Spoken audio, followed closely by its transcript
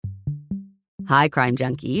Hi, Crime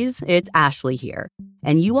Junkies. It's Ashley here.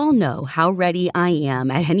 And you all know how ready I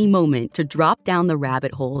am at any moment to drop down the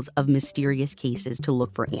rabbit holes of mysterious cases to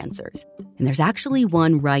look for answers. And there's actually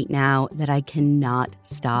one right now that I cannot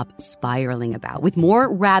stop spiraling about, with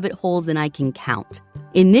more rabbit holes than I can count.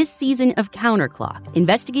 In this season of Counterclock,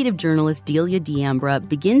 investigative journalist Delia D'Ambra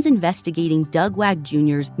begins investigating Doug Wag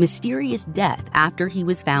Jr.'s mysterious death after he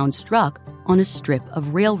was found struck on a strip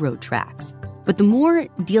of railroad tracks. But the more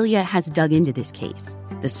Delia has dug into this case,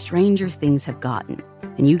 the stranger things have gotten.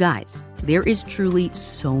 And you guys, there is truly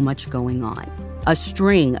so much going on. A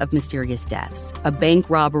string of mysterious deaths, a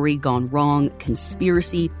bank robbery gone wrong,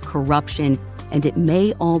 conspiracy, corruption, and it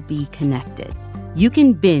may all be connected. You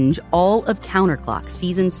can binge all of Counterclock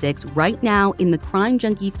Season 6 right now in the Crime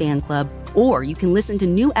Junkie fan club, or you can listen to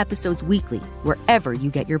new episodes weekly wherever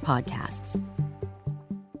you get your podcasts.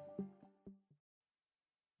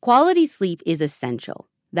 Quality sleep is essential.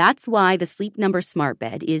 That's why the Sleep Number Smart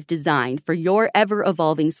Bed is designed for your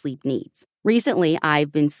ever-evolving sleep needs. Recently,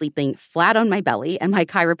 I've been sleeping flat on my belly, and my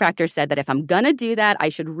chiropractor said that if I'm gonna do that, I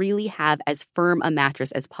should really have as firm a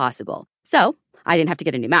mattress as possible. So I didn't have to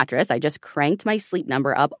get a new mattress. I just cranked my Sleep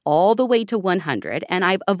Number up all the way to 100, and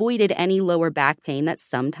I've avoided any lower back pain that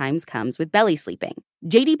sometimes comes with belly sleeping.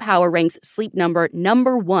 J.D. Power ranks Sleep Number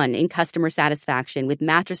 #1 in customer satisfaction with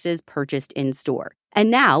mattresses purchased in-store. And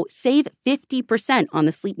now, save 50% on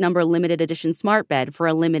the Sleep Number Limited Edition Smart Bed for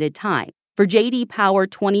a limited time. For J.D. Power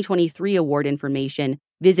 2023 award information,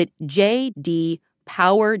 visit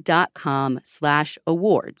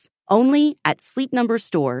jdpower.com/awards. Only at Sleep Number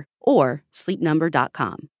Store or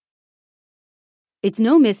sleepnumber.com. It's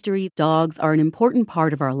no mystery dogs are an important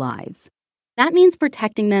part of our lives. That means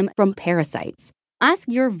protecting them from parasites. Ask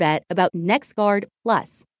your vet about NexGard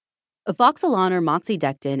Plus, Afoxolaner,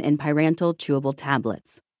 Moxidectin, and Pyrantel chewable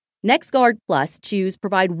tablets. NexGard Plus chews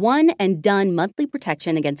provide one-and-done monthly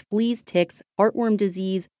protection against fleas, ticks, heartworm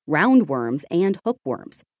disease, roundworms, and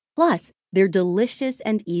hookworms. Plus, they're delicious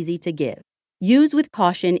and easy to give. Use with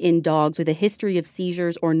caution in dogs with a history of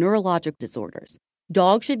seizures or neurologic disorders.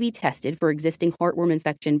 Dogs should be tested for existing heartworm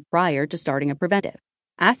infection prior to starting a preventive.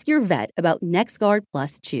 Ask your vet about NexGard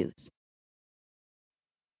Plus Chews.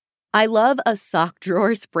 I love a sock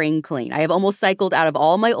drawer spring clean. I have almost cycled out of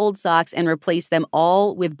all my old socks and replaced them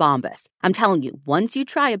all with Bombas. I'm telling you, once you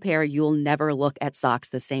try a pair, you'll never look at socks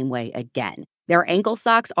the same way again. Their ankle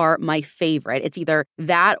socks are my favorite. It's either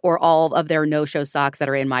that or all of their no-show socks that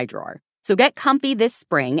are in my drawer. So get comfy this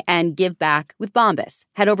spring and give back with Bombas.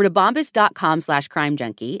 Head over to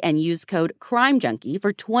bombas.com/crimejunkie and use code CRIMEJUNKIE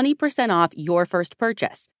for 20% off your first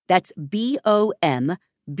purchase. That's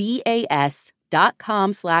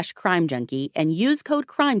BOMBAS.com/CrimeJunkie and use code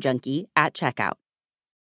CRIMEJUNKIE at checkout.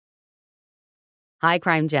 Hi,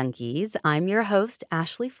 Crime Junkies. I'm your host,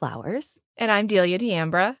 Ashley Flowers. And I'm Delia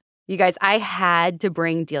D'Ambra. You guys, I had to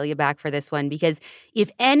bring Delia back for this one because if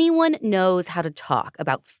anyone knows how to talk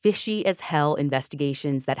about fishy as hell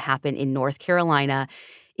investigations that happen in North Carolina,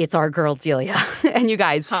 it's our girl Delia. And you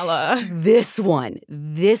guys, holla. This one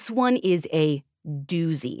is a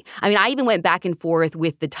doozy. I mean, I even went back and forth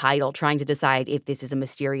with the title trying to decide if this is a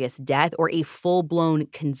mysterious death or a full-blown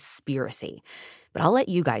conspiracy. But I'll let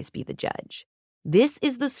you guys be the judge. This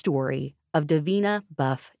is the story of Davina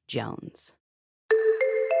Buff Jones.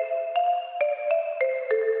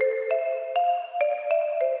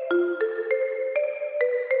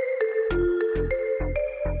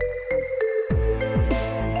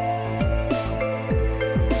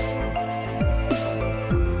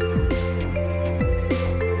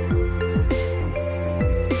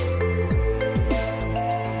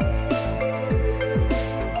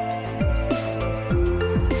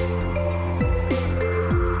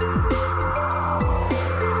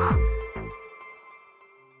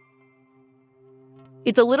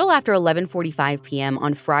 It's a little after 11:45 p.m.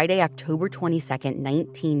 on Friday, October 22nd,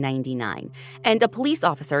 1999, and a police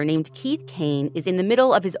officer named Keith Kane is in the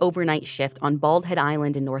middle of his overnight shift on Bald Head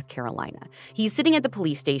Island in North Carolina. He's sitting at the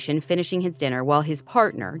police station finishing his dinner while his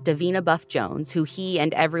partner, Davina Buff Jones, who he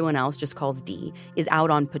and everyone else just calls Dee, is out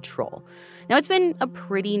on patrol. Now, it's been a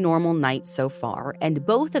pretty normal night so far, and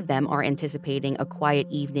both of them are anticipating a quiet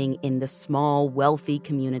evening in the small, wealthy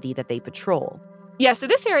community that they patrol. Yeah, so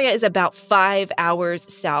this area is about 5 hours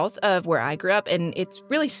south of where I grew up, and it's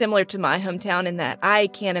really similar to my hometown in that I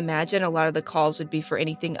can't imagine a lot of the calls would be for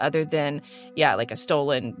anything other than, like a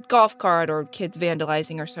stolen golf cart or kids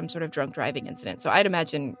vandalizing or some sort of drunk driving incident. So I'd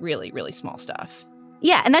imagine really, really small stuff.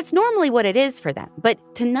 Yeah, and that's normally what it is for them. But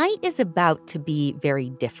tonight is about to be very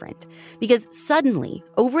different because suddenly,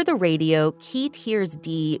 over the radio, Keith hears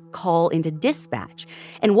Dee call into dispatch.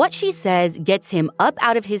 And what she says gets him up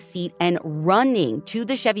out of his seat and running to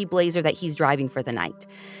the Chevy Blazer that he's driving for the night.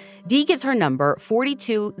 Dee gives her number,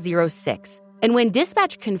 4206. And when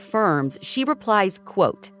dispatch confirms, she replies,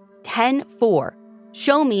 quote, 10-4,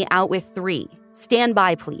 show me out with 3. Stand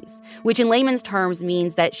by, please, which in layman's terms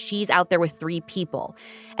means that she's out there with 3 people.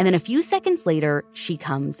 And then a few seconds later, she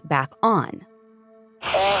comes back on.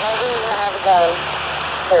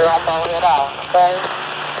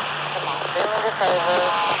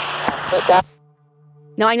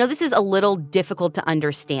 Now, I know this is a little difficult to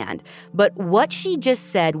understand, but what she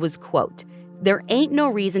just said was, quote, there ain't no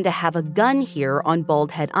reason to have a gun here on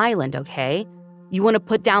Bald Head Island, okay? You want to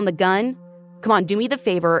put down the gun? Come on, do me the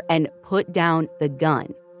favor and put down the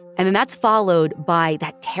gun. And then that's followed by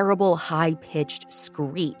that terrible high-pitched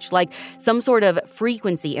screech, like some sort of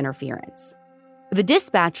frequency interference. The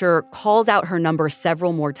dispatcher calls out her number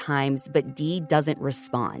several more times, but Dee doesn't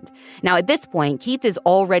respond. Now, at this point, Keith is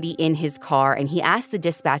already in his car, and he asks the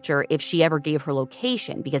dispatcher if she ever gave her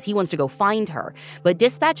location because he wants to go find her. But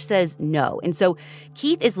dispatch says no, and so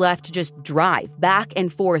Keith is left to just drive back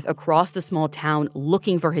and forth across the small town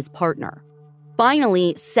looking for his partner.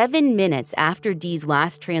 Finally, 7 minutes after Dee's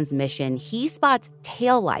last transmission, he spots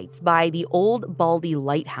taillights by the Old Baldy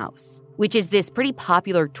Lighthouse, which is this pretty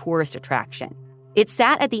popular tourist attraction. It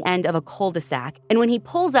sat at the end of a cul-de-sac, and when he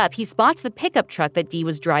pulls up, he spots the pickup truck that Dee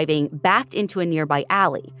was driving backed into a nearby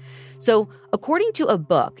alley. So, according to a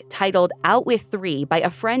book titled Out with 3 by a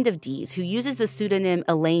friend of Dee's who uses the pseudonym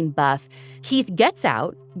Elaine Buff, Keith gets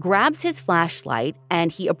out, grabs his flashlight,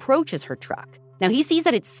 and he approaches her truck. Now, he sees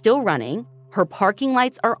that it's still running, her parking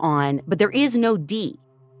lights are on, but there is no Dee.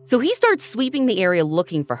 So he starts sweeping the area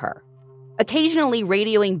looking for her, occasionally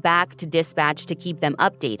radioing back to dispatch to keep them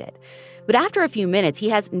updated. But after a few minutes, he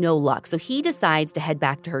has no luck, so he decides to head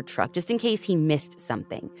back to her truck just in case he missed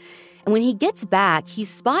something. And when he gets back, he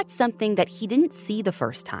spots something that he didn't see the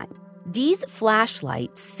first time. Dee's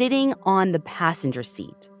flashlight sitting on the passenger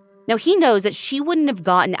seat. Now, he knows that she wouldn't have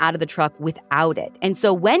gotten out of the truck without it. And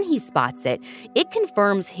so when he spots it, it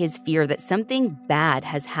confirms his fear that something bad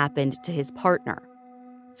has happened to his partner.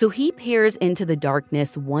 So he peers into the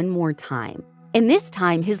darkness one more time. And this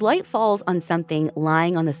time, his light falls on something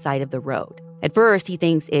lying on the side of the road. At first, he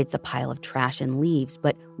thinks it's a pile of trash and leaves,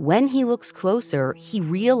 but when he looks closer, he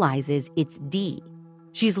realizes it's Dee.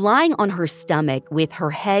 She's lying on her stomach with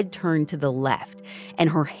her head turned to the left and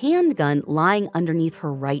her handgun lying underneath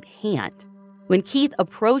her right hand. When Keith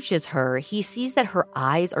approaches her, he sees that her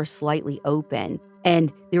eyes are slightly open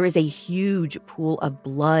and there is a huge pool of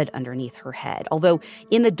blood underneath her head. Although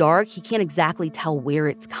in the dark, he can't exactly tell where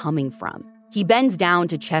it's coming from. He bends down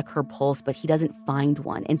to check her pulse, but he doesn't find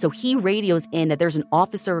one. And so he radios in that there's an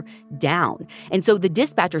officer down. And so the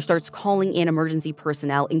dispatcher starts calling in emergency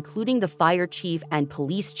personnel, including the fire chief and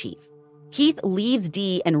police chief. Keith leaves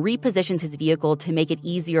Dee and repositions his vehicle to make it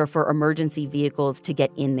easier for emergency vehicles to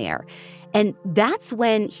get in there. And that's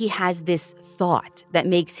when he has this thought that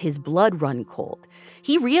makes his blood run cold.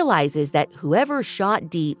 He realizes that whoever shot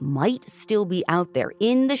Dee might still be out there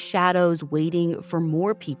in the shadows waiting for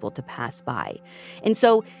more people to pass by. And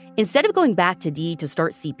so instead of going back to Dee to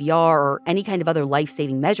start CPR or any kind of other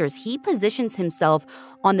life-saving measures, he positions himself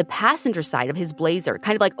on the passenger side of his Blazer,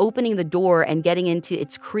 kind of like opening the door and getting into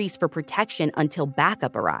its crease for protection until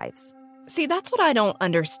backup arrives. See, that's what I don't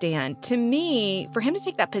understand. To me, for him to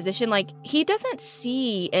take that position, like, he doesn't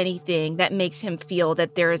see anything that makes him feel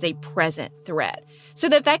that there is a present threat. So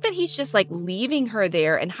the fact that he's just, like, leaving her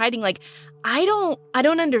there and hiding, like, I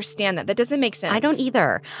don't understand that. That doesn't make sense. I don't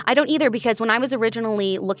either, because when I was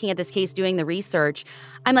originally looking at this case, doing the research,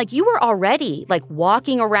 I'm like, you were already like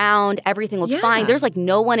walking around, everything looks fine. There's like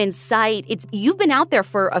no one in sight. You've been out there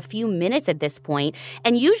for a few minutes at this point.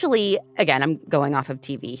 And usually, again, I'm going off of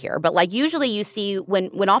TV here, but like usually you see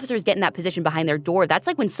when officers get in that position behind their door, that's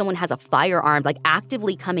like when someone has a firearm, like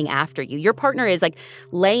actively coming after you. Your partner is like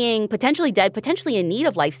laying, potentially dead, potentially in need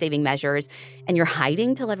of life-saving measures, and you're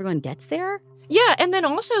hiding till everyone gets there? Yeah, and then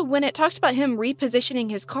also when it talks about him repositioning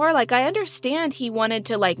his car, like, I understand he wanted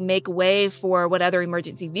to, like, make way for what other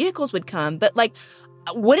emergency vehicles would come, but, like,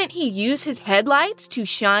 wouldn't he use his headlights to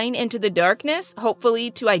shine into the darkness,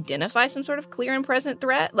 hopefully to identify some sort of clear and present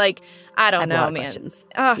threat? Like, I don't know, man. Questions.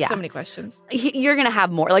 Oh, yeah. So many questions. You're going to have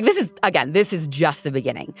more. Like, this is just the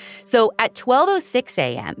beginning. So at 12:06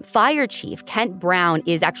 a.m., Fire Chief Kent Brown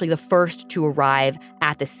is actually the first to arrive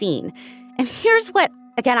at the scene. And here's what,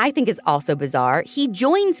 again, I think is also bizarre. He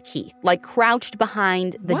joins Keith, like crouched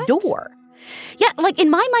behind the door. Yeah, like in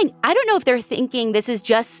my mind, I don't know if they're thinking this is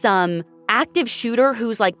just some active shooter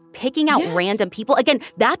who's like picking out random people. Again,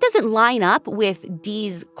 that doesn't line up with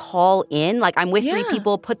Dee's call in. Like, I'm with 3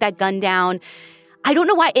 people, put that gun down. I don't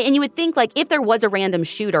know why. And you would think, like, if there was a random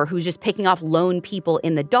shooter who's just picking off lone people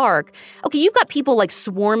in the dark, okay, you've got people, like,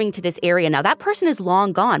 swarming to this area now. That person is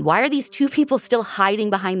long gone. Why are these 2 people still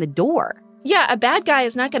hiding behind the door? Yeah, a bad guy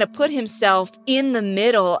is not going to put himself in the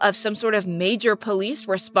middle of some sort of major police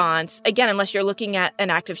response, again, unless you're looking at an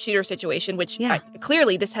active shooter situation, which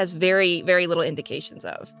clearly this has very, very little indications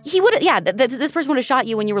of. He would, this person would have shot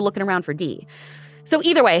you when you were looking around for Dee. So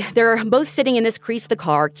either way, they're both sitting in this crease of the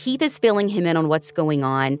car. Keith is filling him in on what's going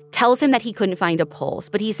on, tells him that he couldn't find a pulse,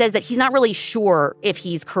 but he says that he's not really sure if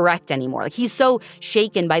he's correct anymore. Like, he's so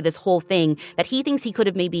shaken by this whole thing that he thinks he could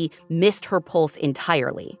have maybe missed her pulse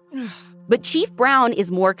entirely. But Chief Brown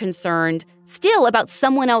is more concerned still about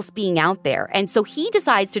someone else being out there. And so he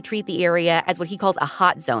decides to treat the area as what he calls a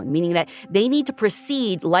hot zone, meaning that they need to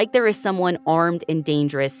proceed like there is someone armed and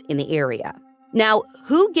dangerous in the area. Now,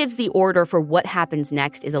 who gives the order for what happens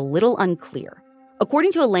next is a little unclear.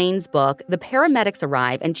 According to Elaine's book, the paramedics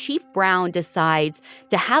arrive and Chief Brown decides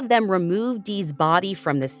to have them remove Dee's body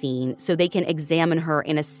from the scene so they can examine her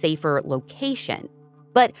in a safer location.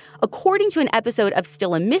 But according to an episode of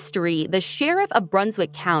Still a Mystery, the sheriff of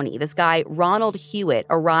Brunswick County, this guy Ronald Hewitt,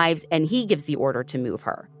 arrives and he gives the order to move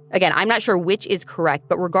her. Again, I'm not sure which is correct,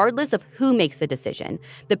 but regardless of who makes the decision,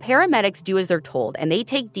 the paramedics do as they're told, and they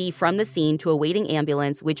take Dee from the scene to a waiting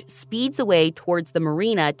ambulance, which speeds away towards the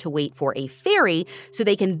marina to wait for a ferry so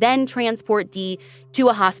they can then transport Dee to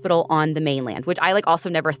a hospital on the mainland, which I also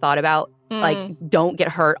never thought about. Don't get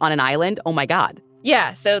hurt on an island. Oh, my God.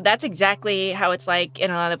 Yeah, so that's exactly how it's like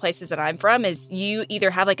in a lot of the places that I'm from, is you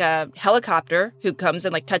either have a helicopter who comes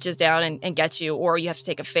and touches down and gets you, or you have to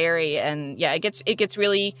take a ferry. And yeah, it gets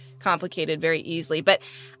really complicated very easily. But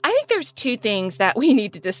I think there's 2 things that we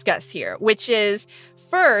need to discuss here, which is,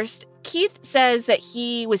 first, Keith says that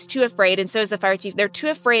he was too afraid, and so is the fire chief. They're too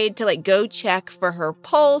afraid to go check for her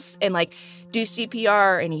pulse and do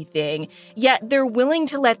CPR or anything. Yet they're willing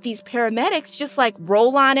to let these paramedics just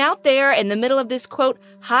roll on out there in the middle of this quote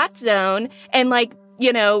hot zone and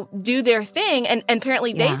do their thing. And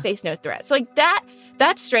apparently they face no threat. So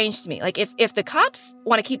that's strange to me. If the cops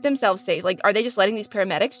want to keep themselves safe, are they just letting these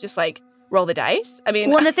paramedics just roll the dice? I mean,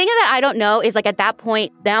 well, the thing that I don't know is at that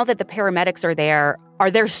point, now that the paramedics are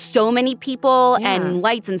there so many people and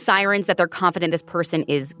lights and sirens that they're confident this person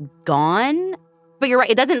is gone? But you're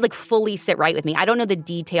right, it doesn't fully sit right with me. I don't know the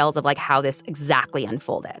details of how this exactly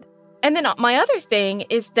unfolded. And then my other thing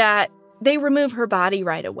is that they remove her body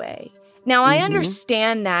right away. Now, I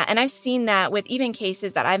understand that, and I've seen that with even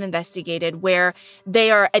cases that I've investigated where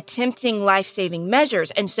they are attempting life-saving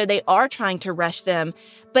measures, and so they are trying to rush them.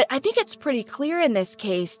 But I think it's pretty clear in this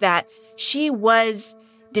case that she was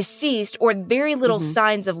deceased or very little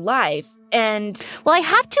signs of life. And well, I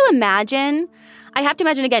have to imagine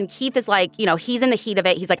again, Keith is he's in the heat of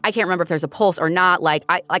it. He's I can't remember if there's a pulse or not.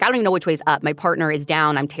 I don't even know which way's up. My partner is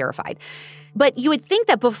down. I'm terrified. But you would think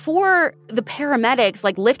that before the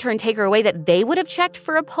paramedics lift her and take her away, that they would have checked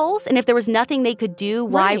for a pulse. And if there was nothing they could do,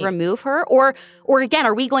 why remove her? Or again,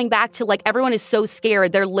 are we going back to everyone is so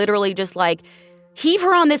scared they're literally just heave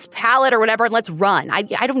her on this pallet or whatever and let's run? I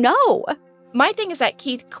don't know. My thing is that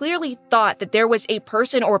Keith clearly thought that there was a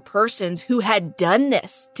person or persons who had done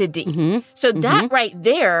this to Dee. So that right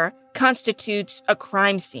there constitutes a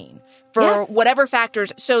crime scene for whatever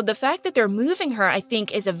factors. So the fact that they're moving her, I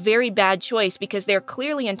think, is a very bad choice because they're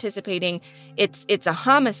clearly anticipating it's a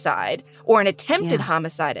homicide or an attempted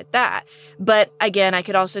homicide at that. But again, I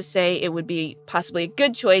could also say it would be possibly a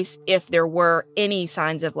good choice if there were any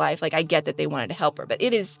signs of life. I get that they wanted to help her, but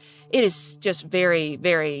it is just very,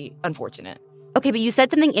 very unfortunate. Okay, but you said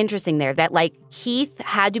something interesting there that Keith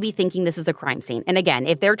had to be thinking this is a crime scene. And again,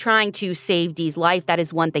 if they're trying to save Dee's life, that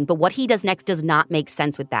is one thing. But what he does next does not make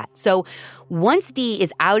sense with that. So once Dee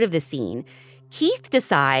is out of the scene, Keith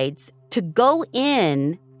decides to go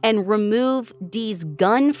in and remove Dee's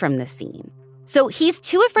gun from the scene. So he's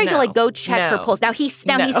too afraid to go check her pulse. Now he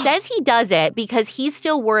says he does it because he's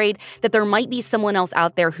still worried that there might be someone else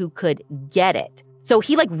out there who could get it. So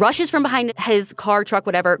he rushes from behind his car, truck,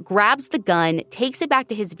 whatever, grabs the gun, takes it back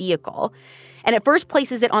to his vehicle, and at first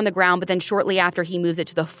places it on the ground, but then shortly after he moves it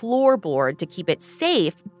to the floorboard to keep it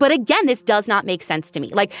safe. But again, this does not make sense to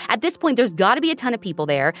me. At this point, there's got to be a ton of people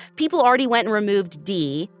there. People already went and removed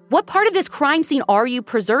Dee. What part of this crime scene are you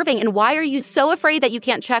preserving? And why are you so afraid that you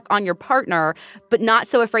can't check on your partner, but not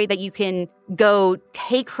so afraid that you can go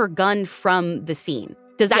take her gun from the scene?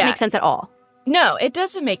 Does that make sense at all? No, it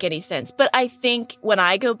doesn't make any sense. But I think when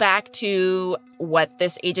I go back to what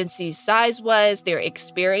this agency's size was, their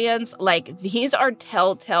experience, like these are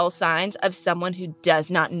telltale signs of someone who does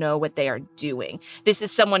not know what they are doing. This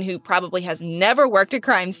is someone who probably has never worked a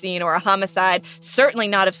crime scene or a homicide, certainly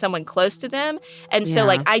not of someone close to them. And so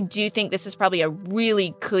like, I do think this is probably a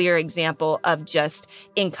really clear example of just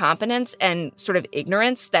incompetence and sort of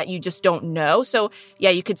ignorance that you just don't know. So yeah,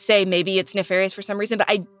 you could say maybe it's nefarious for some reason, but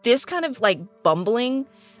this kind of like bumbling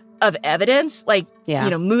of evidence, like,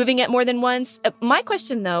 moving it more than once. My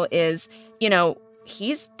question, though, is,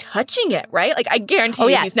 he's touching it, right? Like, I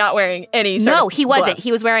guarantee you he's not wearing any sort No, of he wasn't. gloves.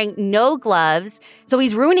 He was wearing no gloves. So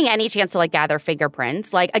he's ruining any chance to, like, gather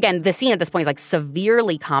fingerprints. Like, again, the scene at this point is, like,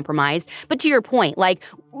 severely compromised. But to your point, like,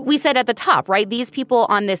 we said at the top, right? These people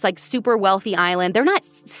on this, like, super wealthy island, they're not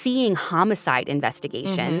seeing homicide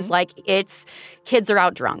investigations. Mm-hmm. Like, it's kids are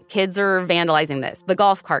out drunk. Kids are vandalizing this. The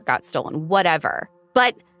golf cart got stolen. Whatever.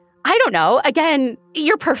 But I don't know. Again,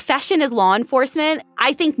 your profession is law enforcement.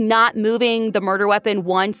 I think not moving the murder weapon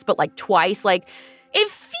once, but like twice, like it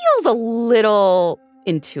feels a little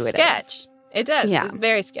intuitive. Sketch. It does. Yeah. It's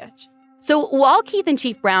very sketch. So while Keith and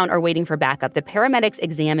Chief Brown are waiting for backup, the paramedics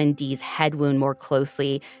examine Dee's head wound more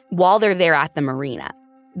closely while they're there at the marina.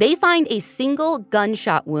 They find a single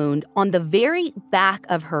gunshot wound on the very back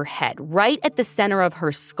of her head, right at the center of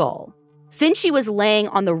her skull. Since she was laying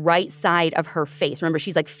on the right side of her face, remember,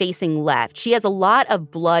 she's like facing left, she has a lot of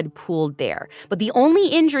blood pooled there. But the only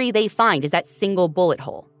injury they find is that single bullet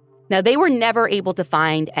hole. Now, they were never able to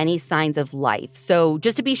find any signs of life. So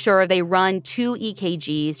just to be sure, they run 2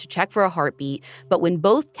 EKGs to check for a heartbeat. But when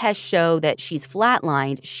both tests show that she's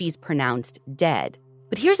flatlined, she's pronounced dead.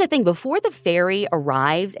 But here's the thing. Before the ferry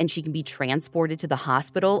arrives and she can be transported to the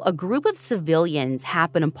hospital, a group of civilians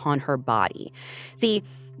happen upon her body. See,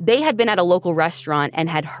 they had been at a local restaurant and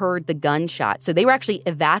had heard the gunshot. So they were actually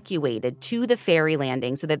evacuated to the ferry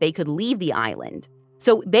landing so that they could leave the island.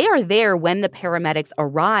 So they are there when the paramedics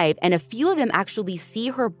arrive, and a few of them actually see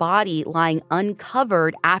her body lying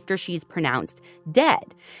uncovered after she's pronounced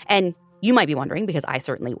dead. And you might be wondering, because I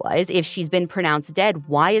certainly was, if she's been pronounced dead,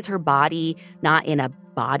 why is her body not in a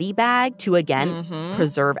body bag to, again,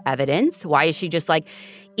 preserve evidence? Why is she just like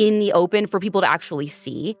in the open for people to actually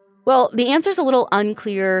see? Well, the answer's a little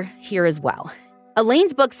unclear here as well.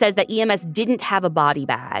 Elaine's book says that EMS didn't have a body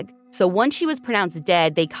bag, so once she was pronounced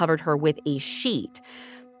dead, they covered her with a sheet.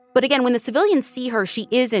 But again, when the civilians see her, she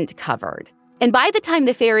isn't covered. And by the time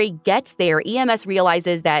the ferry gets there, EMS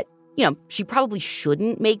realizes that, she probably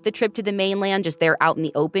shouldn't make the trip to the mainland just there out in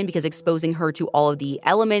the open because exposing her to all of the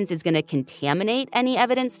elements is going to contaminate any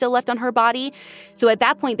evidence still left on her body. So at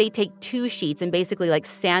that point, they take 2 sheets and basically like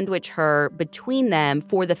sandwich her between them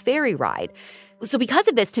for the ferry ride. So because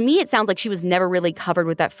of this, to me, it sounds like she was never really covered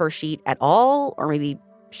with that first sheet at all, or maybe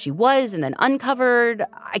she was and then uncovered.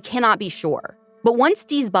 I cannot be sure. But once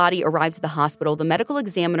Dee's body arrives at the hospital, the medical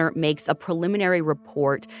examiner makes a preliminary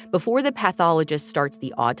report before the pathologist starts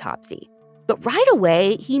the autopsy. But right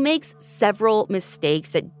away, he makes several mistakes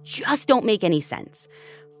that just don't make any sense.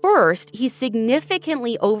 First, he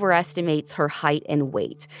significantly overestimates her height and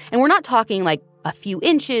weight. And we're not talking like a few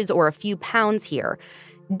inches or a few pounds here.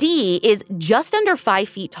 Dee is just under 5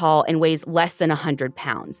 feet tall and weighs less than 100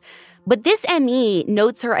 pounds. But this ME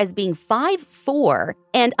notes her as being 5'4"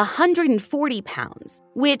 and 140 pounds,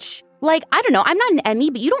 which, like, I don't know, I'm not an ME,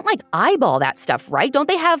 but you don't, like, eyeball that stuff, right? Don't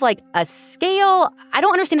they have, like, a scale? I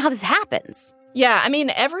don't understand how this happens. Yeah, I mean,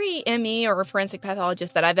 every ME or forensic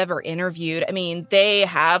pathologist that I've ever interviewed, I mean, they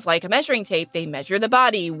have like a measuring tape. They measure the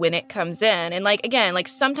body when it comes in. And like, again, like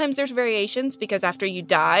sometimes there's variations because after you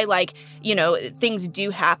die, like, things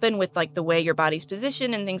do happen with like the way your body's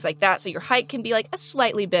positioned and things like that. So your height can be like a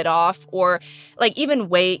slightly bit off, or like even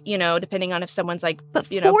weight, depending on if someone's like, but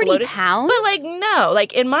 40 bloated. pounds? But like, no,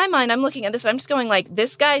 like in my mind, I'm looking at this and I'm just going like,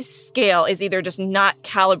 this guy's scale is either just not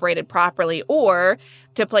calibrated properly, or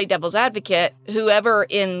to play devil's advocate, whoever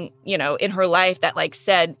in her life that like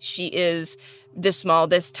said she is this small,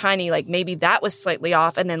 this tiny, like maybe that was slightly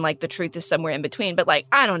off. And then like the truth is somewhere in between. But like,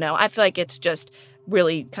 I don't know. I feel like it's just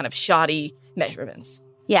really kind of shoddy measurements.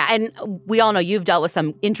 Yeah. And we all know you've dealt with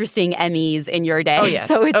some interesting MEs in your day. Oh, yes.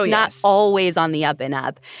 So it's not yes. always on the up and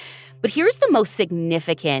up. But here's the most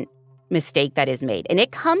significant mistake that is made. And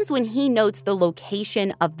it comes when he notes the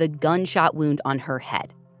location of the gunshot wound on her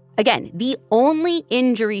head. Again, the only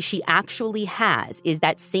injury she actually has is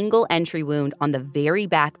that single entry wound on the very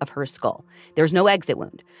back of her skull. There's no exit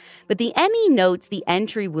wound. But the ME notes the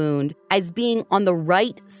entry wound as being on the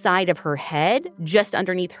right side of her head, just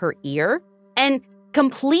underneath her ear, and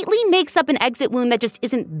completely makes up an exit wound that just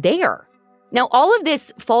isn't there. Now, all of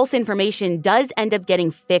this false information does end up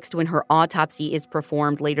getting fixed when her autopsy is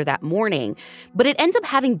performed later that morning, but it ends up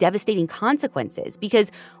having devastating consequences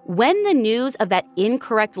because when the news of that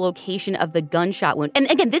incorrect location of the gunshot wound,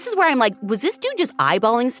 and again, this is where I'm like, was this dude just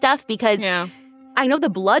eyeballing stuff? Because I know the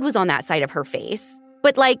blood was on that side of her face,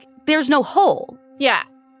 but like, there's no hole. Yeah.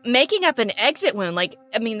 Making up an exit wound,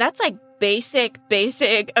 that's like basic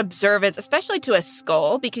observance, especially to a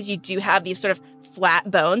skull, because you do have these sort of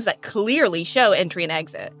flat bones that clearly show entry and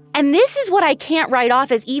exit. And this is what I can't write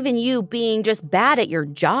off as even you being just bad at your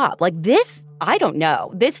job. Like this, I don't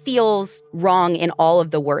know. This feels wrong in all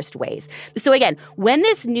of the worst ways. So again, when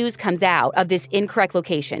this news comes out of this incorrect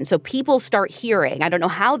location, so people start hearing, I don't know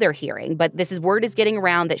how they're hearing, but word is getting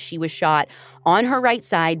around that she was shot on her right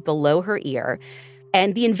side below her ear.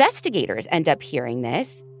 And the investigators end up hearing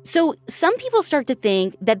this. So some people start to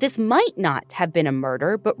think that this might not have been a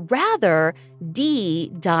murder, but rather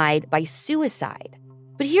Dee died by suicide.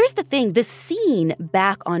 But here's the thing, the scene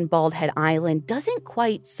back on Bald Head Island doesn't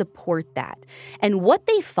quite support that. And what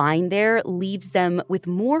they find there leaves them with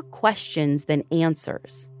more questions than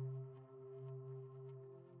answers.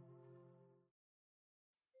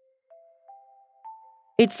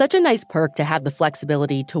 It's such a nice perk to have the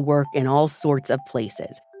flexibility to work in all sorts of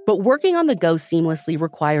places. But working on the go seamlessly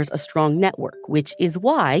requires a strong network, which is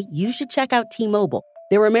why you should check out T-Mobile.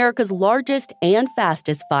 They're America's largest and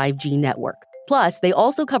fastest 5G network. Plus, they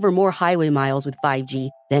also cover more highway miles with 5G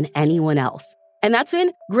than anyone else. And that's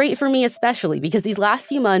been great for me especially because these last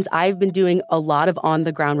few months, I've been doing a lot of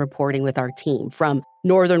on-the-ground reporting with our team, from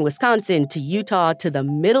northern Wisconsin to Utah to the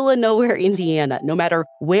middle of nowhere, Indiana. No matter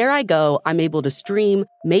where I go, I'm able to stream,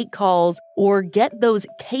 make calls, or get those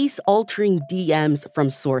case-altering DMs from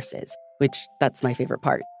sources, which that's my favorite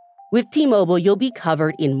part. With T-Mobile, you'll be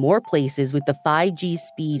covered in more places with the 5G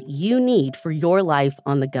speed you need for your life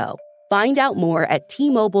on the go. Find out more at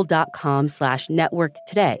T-Mobile.com/network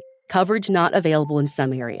today. Coverage not available in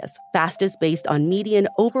some areas. Fastest based on median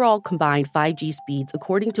overall combined 5G speeds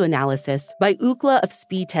according to analysis by Ookla of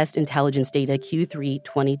Speed Test Intelligence Data Q3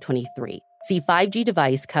 2023. See 5G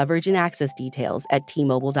device coverage and access details at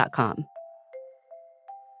T-Mobile.com.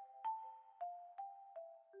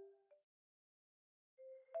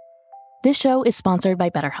 This show is sponsored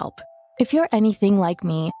by BetterHelp. If you're anything like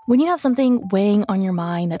me, when you have something weighing on your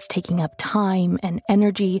mind that's taking up time and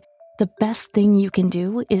energy, the best thing you can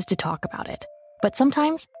do is to talk about it. But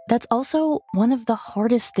sometimes that's also one of the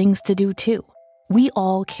hardest things to do too. We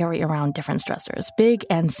all carry around different stressors, big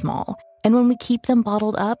and small. And when we keep them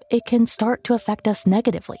bottled up, it can start to affect us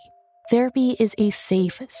negatively. Therapy is a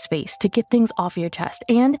safe space to get things off your chest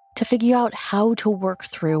and to figure out how to work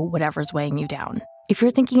through whatever's weighing you down. If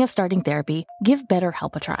you're thinking of starting therapy, give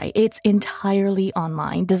BetterHelp a try. It's entirely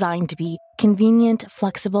online, designed to be convenient,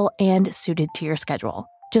 flexible, and suited to your schedule.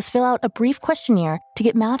 Just fill out a brief questionnaire to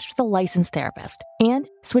get matched with a licensed therapist and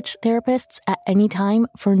switch therapists at any time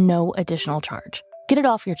for no additional charge. Get it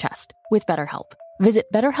off your chest with BetterHelp. Visit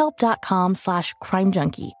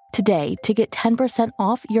BetterHelp.com/CrimeJunkie today to get 10%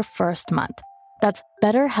 off your first month. That's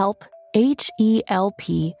BetterHelp,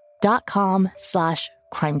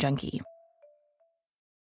 HELP.com/CrimeJunkie.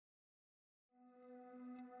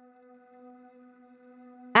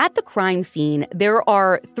 At the crime scene, there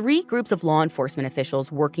are 3 groups of law enforcement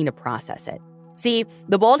officials working to process it. See,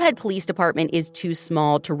 the Bald Head Police Department is too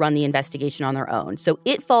small to run the investigation on their own, so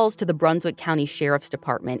it falls to the Brunswick County Sheriff's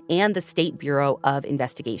Department and the State Bureau of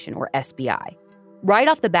Investigation, or SBI. Right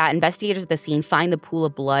off the bat, investigators at the scene find the pool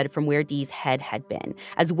of blood from where Dee's head had been,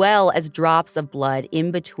 as well as drops of blood in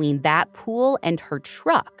between that pool and her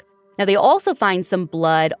truck. Now, they also find some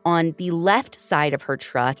blood on the left side of her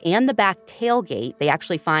truck and the back tailgate. They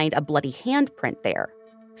actually find a bloody handprint there.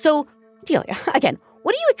 So, Delia, again,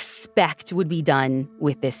 what do you expect would be done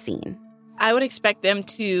with this scene? I would expect them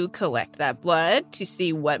to collect that blood to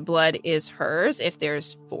see what blood is hers, if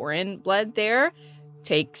there's foreign blood there.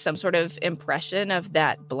 Take some sort of impression of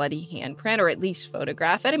that bloody handprint, or at least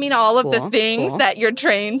photograph it. I mean, all of the things that you're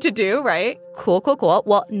trained to do, right? Cool.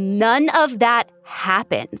 Well, none of that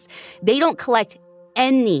happens. They don't collect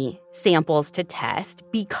any samples to test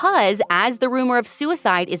because as the rumor of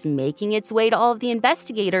suicide is making its way to all of the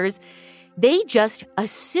investigators, they just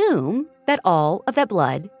assume that all of that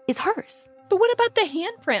blood is hers. But what about the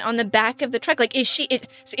handprint on the back of the truck? Like, is she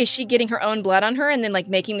getting her own blood on her and then, like,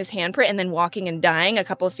 making this handprint and then walking and dying a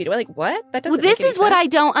couple of feet away? Like, what? That doesn't make any sense. This is what I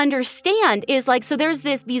don't understand is, like, so there's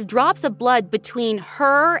these drops of blood between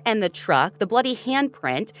her and the truck, the bloody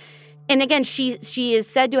handprint. And again, she is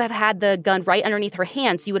said to have had the gun right underneath her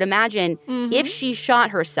hand. So you would imagine if she shot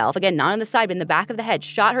herself, again, not on the side, but in the back of the head,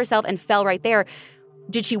 shot herself and fell right there,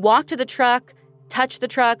 did she walk to the truck, touch the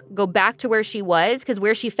truck, go back to where she was? Because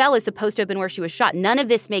where she fell is supposed to have been where she was shot. None of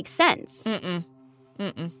this makes sense.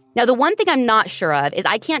 Now, the one thing I'm not sure of is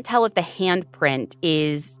I can't tell if the handprint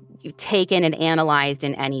is taken and analyzed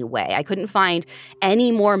in any way. I couldn't find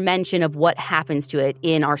any more mention of what happens to it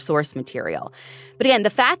in our source material. But again, the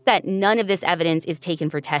fact that none of this evidence is taken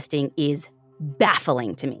for testing is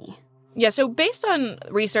baffling to me. Yeah, so based on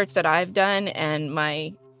research that I've done and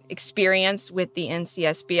my experience with the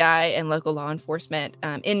NCSBI and local law enforcement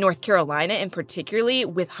in North Carolina, and particularly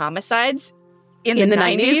with homicides in the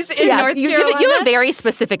 90s in North Carolina. You have a very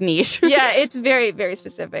specific niche. Yeah, it's very, very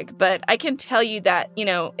specific. But I can tell you that,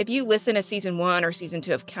 if you listen to season 1 or season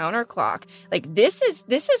 2 of Counterclock, like this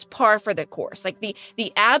is par for the course. Like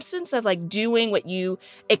the absence of like doing what you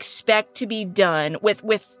expect to be done with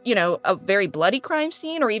a very bloody crime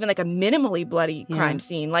scene or even like a minimally bloody crime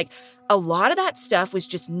scene. Like a lot of that stuff was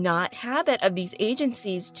just not habit of these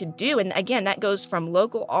agencies to do. And again, that goes from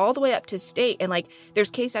local all the way up to state. And like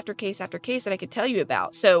there's case after case after case that I could tell you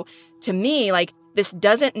about. So to me, like this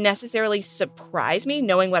doesn't necessarily surprise me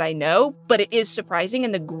knowing what I know, but it is surprising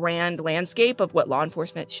in the grand landscape of what law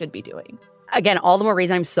enforcement should be doing. Again, all the more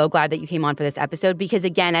reason I'm so glad that you came on for this episode, because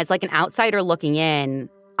again, as like an outsider looking in,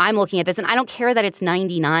 I'm looking at this and I don't care that it's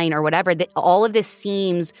 99 or whatever, that all of this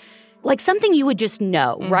seems like something you would just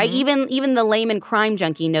know, right? Even the layman crime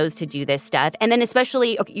junkie knows to do this stuff. And then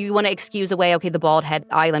especially, you want to excuse away, the Bald Head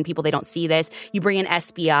Island people, they don't see this. You bring in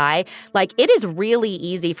SBI. Like, it is really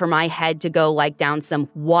easy for my head to go, like, down some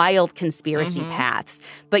wild conspiracy paths.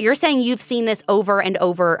 But you're saying you've seen this over and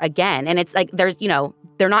over again. And it's like there's,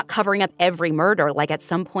 they're not covering up every murder. Like, at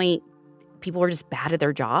some point, people were just bad at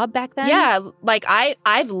their job back then? Yeah, like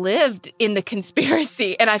I've lived in the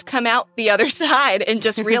conspiracy and I've come out the other side and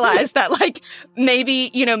just realized that like maybe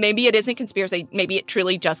it isn't conspiracy. Maybe it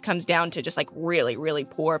truly just comes down to just like really, really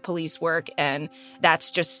poor police work. And that's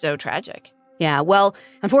just so tragic. Yeah, well,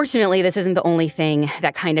 unfortunately, this isn't the only thing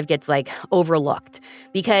that kind of gets like overlooked,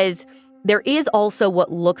 because there is also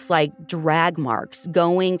what looks like drag marks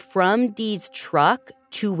going from Dee's truck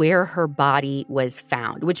to where her body was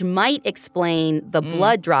found, which might explain the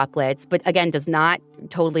blood droplets, but again, does not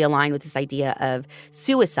totally align with this idea of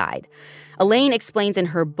suicide. Elaine explains in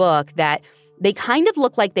her book that they kind of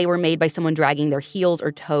look like they were made by someone dragging their heels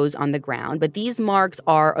or toes on the ground, but these marks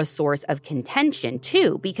are a source of contention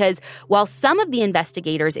too, because while some of the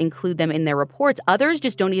investigators include them in their reports, others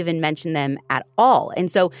just don't even mention them at all.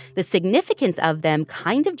 And so the significance of them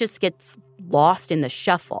kind of just gets lost in the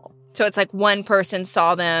shuffle. So it's like one person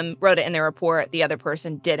saw them, wrote it in their report, the other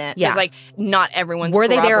person didn't. So it's like not everyone's Were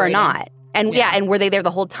they there or not? And and were they there the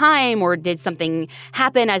whole time, or did something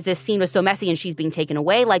happen as this scene was so messy and she's being taken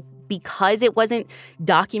away? Like, because it wasn't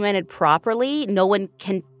documented properly, no one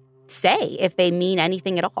can say if they mean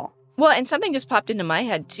anything at all. Well, and something just popped into my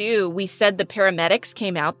head too. We said the paramedics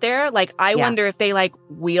came out there. Like, I wonder if they like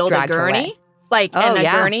wheeled a gurney, like, and a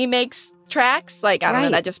gurney makes tracks. Like, I don't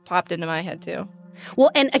know. That just popped into my head too.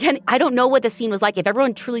 Well, and again, I don't know what the scene was like. If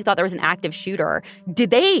everyone truly thought there was an active shooter,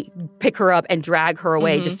 did they pick her up and drag her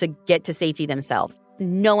away just to get to safety themselves?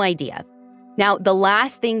 No idea. Now, the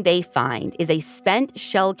last thing they find is a spent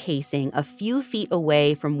shell casing a few feet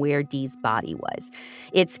away from where Dee's body was.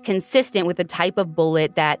 It's consistent with the type of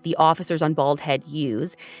bullet that the officers on Bald Head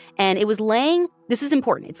use. And it was laying, this is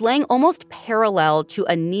important, it's laying almost parallel to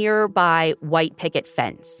a nearby white picket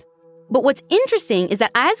fence. But what's interesting is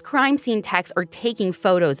that as crime scene techs are taking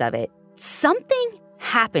photos of it, something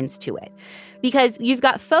happens to it. Because you've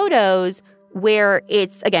got photos where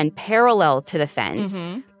it's, again, parallel to the fence.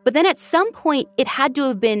 But then at some point, it had to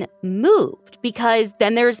have been moved, because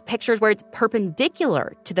then there's pictures where it's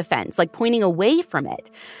perpendicular to the fence, like pointing away from it.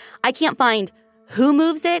 I can't find who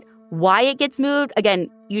moves it, why it gets moved. Again,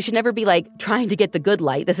 you should never be like trying to get the good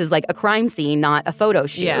light. This is like a crime scene, not a photo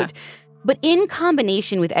shoot. Yeah. But in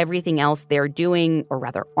combination with everything else they're doing, or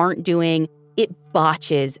rather aren't doing, it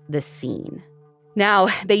botches the scene. Now,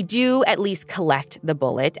 they do at least collect the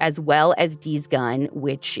bullet, as well as Dee's gun,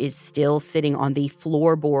 which is still sitting on the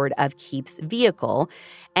floorboard of Keith's vehicle,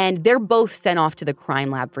 and they're both sent off to the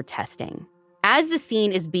crime lab for testing. As the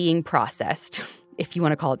scene is being processed, if you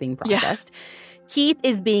want to call it being processed, Keith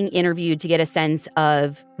is being interviewed to get a sense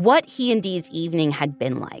of what he and Dee's evening had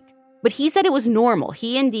been like. But he said it was normal.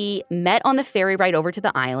 He and Dee met on the ferry ride over to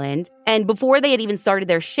the island, and before they had even started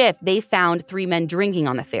their shift, they found 3 men drinking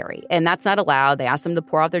on the ferry. And that's not allowed. They asked them to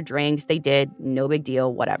pour out their drinks. They did. No big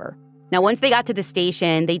deal, whatever. Now, once they got to the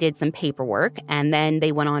station, they did some paperwork, and then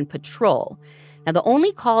they went on patrol. Now, the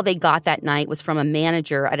only call they got that night was from a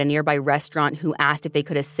manager at a nearby restaurant who asked if they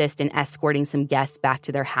could assist in escorting some guests back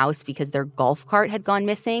to their house because their golf cart had gone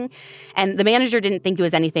missing. And the manager didn't think it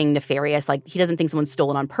was anything nefarious. Like, he doesn't think someone stole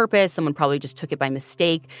it on purpose. Someone probably just took it by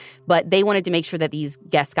mistake. But they wanted to make sure that these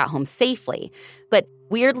guests got home safely. But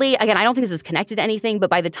weirdly, again, I don't think this is connected to anything, but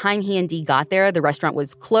by the time he and Dee got there, the restaurant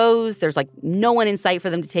was closed. There's like no one in sight for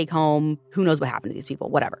them to take home. Who knows what happened to these people?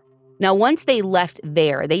 Whatever. Now, once they left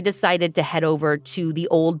there, they decided to head over to the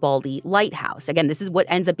Old Baldy Lighthouse. Again, this is what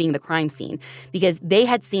ends up being the crime scene because they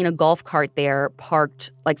had seen a golf cart there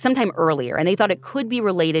parked like sometime earlier, and they thought it could be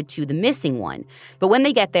related to the missing one. But when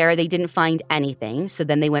they get there, they didn't find anything. So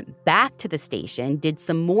then they went back to the station, did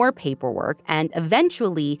some more paperwork, and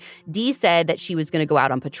eventually Dee said that she was going to go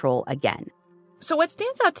out on patrol again. So what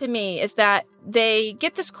stands out to me is that they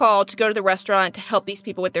get this call to go to the restaurant to help these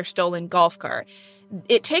people with their stolen golf cart.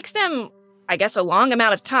 It takes them, I guess, a long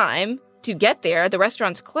amount of time to get there. The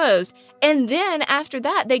restaurant's closed. And then after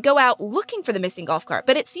that, they go out looking for the missing golf cart.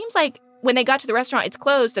 But it seems like when they got to the restaurant, it's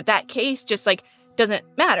closed, that case just like doesn't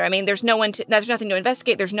matter. I mean, there's nothing to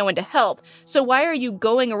investigate. There's no one to help. So why are you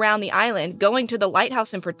going around the island, going to the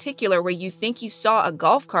lighthouse in particular, where you think you saw a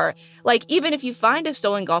golf cart? Like, even if you find a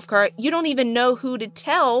stolen golf cart, you don't even know who to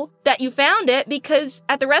tell that you found it because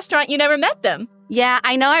at the restaurant, you never met them. Yeah,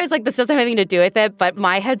 I know. I was like, this doesn't have anything to do with it, but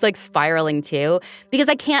my head's like spiraling too. Because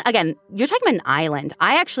I can't, again, you're talking about an island.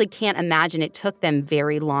 I actually can't imagine it took them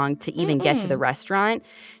very long to even get to the restaurant.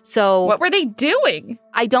 So what were they doing?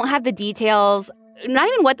 I don't have the details. Not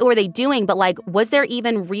even what were they doing, but like, was there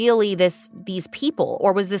even really these people,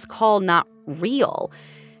 or was this call not real?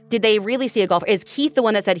 Did they really see a golf? Is Keith the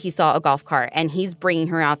one that said he saw a golf cart and he's bringing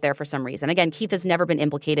her out there for some reason? Again, Keith has never been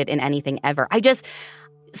implicated in anything ever.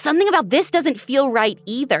 Something about this doesn't feel right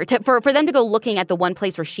either. For them to go looking at the one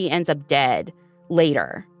place where she ends up dead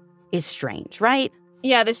later is strange, right?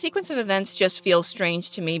 Yeah, the sequence of events just feels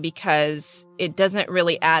strange to me because it doesn't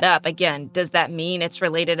really add up. Again, does that mean it's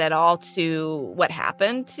related at all to what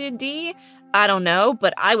happened to Dee? I don't know,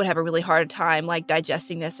 but I would have a really hard time like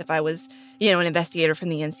digesting this if I was, an investigator from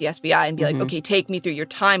the NCSBI and be like, okay, take me through your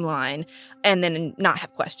timeline and then not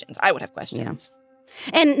have questions. I would have questions. Yeah.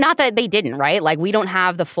 And not that they didn't, right? Like, we don't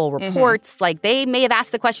have the full reports. Like, they may have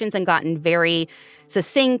asked the questions and gotten very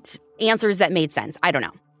succinct answers that made sense. I don't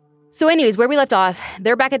know. So anyways, where we left off,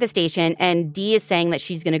 they're back at the station, and Dee is saying that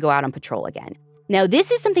she's going to go out on patrol again. Now,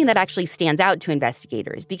 this is something that actually stands out to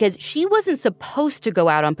investigators because she wasn't supposed to go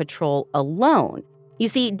out on patrol alone. You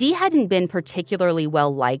see, Dee hadn't been particularly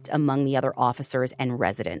well-liked among the other officers and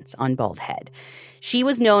residents on Bald Head. She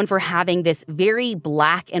was known for having this very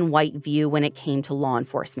black and white view when it came to law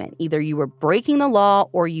enforcement. Either you were breaking the law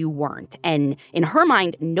or you weren't. And in her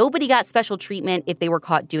mind, nobody got special treatment if they were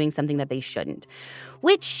caught doing something that they shouldn't,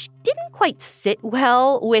 which didn't quite sit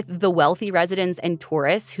well with the wealthy residents and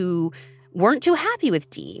tourists who weren't too happy with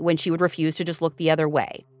Dee when she would refuse to just look the other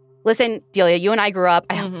way. Listen, Delia, you and I grew up,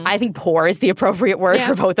 I think poor is the appropriate word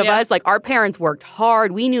for both of us. Like, our parents worked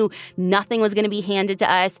hard. We knew nothing was going to be handed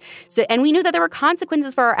to us. And we knew that there were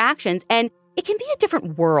consequences for our actions. And it can be a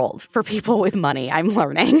different world for people with money, I'm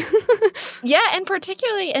learning. Yeah, and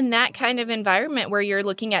particularly in that kind of environment where you're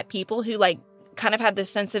looking at people who, like, kind of have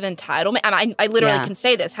this sense of entitlement. I literally can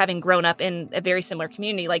say this, having grown up in a very similar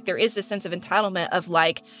community. Like, there is this sense of entitlement of,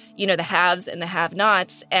 like, the haves and the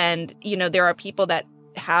have-nots. And, there are people that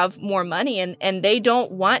have more money and they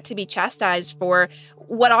don't want to be chastised for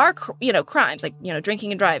what are, crimes, like,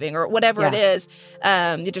 drinking and driving or whatever it is,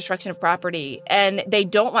 the destruction of property. And they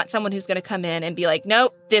don't want someone who's going to come in and be like, no,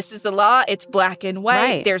 this is the law. It's black and white.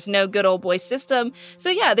 Right. There's no good old boy system. So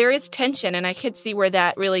yeah, there is tension. And I could see where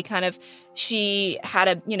that really kind of, she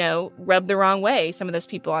had to, rub the wrong way, some of those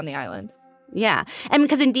people on the island. Yeah. And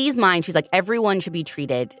because in Dee's mind, she's like, everyone should be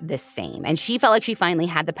treated the same. And she felt like she finally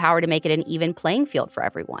had the power to make it an even playing field for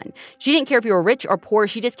everyone. She didn't care if you were rich or poor.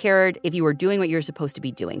 She just cared if you were doing what you're supposed to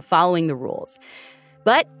be doing, following the rules.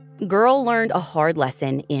 But Girl learned a hard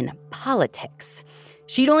lesson in politics.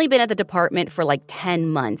 She'd only been at the department for like 10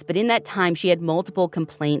 months, but in that time, she had multiple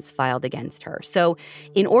complaints filed against her. So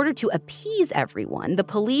in order to appease everyone, the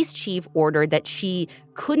police chief ordered that she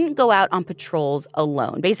couldn't go out on patrols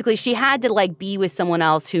alone. Basically, she had to be with someone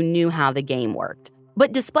else who knew how the game worked.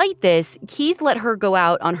 But despite this, Keith let her go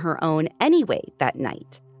out on her own anyway that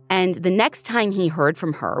night. And the next time he heard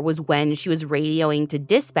from her was when she was radioing to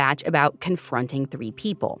dispatch about confronting 3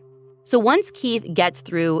 people. So once Keith gets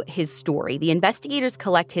through his story, the investigators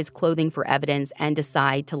collect his clothing for evidence and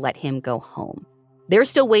decide to let him go home. They're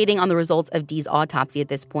still waiting on the results of Dee's autopsy at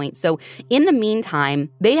this point. So in the meantime,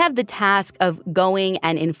 they have the task of going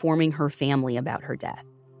and informing her family about her death.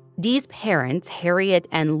 Dee's parents, Harriet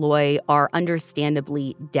and Loy, are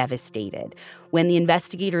understandably devastated when the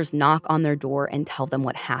investigators knock on their door and tell them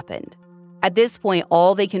what happened. At this point,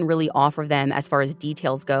 all they can really offer them as far as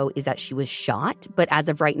details go is that she was shot, but as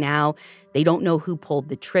of right now, they don't know who pulled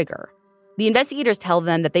the trigger. The investigators tell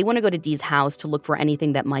them that they want to go to Dee's house to look for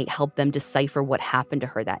anything that might help them decipher what happened to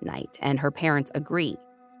her that night, and her parents agree.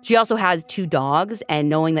 She also has 2 dogs, and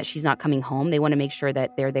knowing that she's not coming home, they want to make sure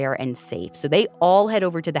that they're there and safe. So they all head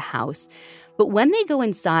over to the house. But when they go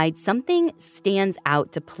inside, something stands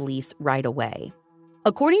out to police right away.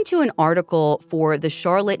 According to an article for the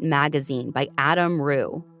Charlotte Magazine by Adam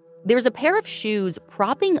Rue, there's a pair of shoes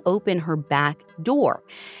propping open her back door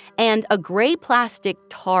and a gray plastic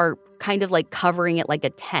tarp kind of like covering it like a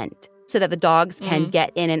tent so that the dogs can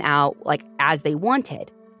get in and out like as they wanted.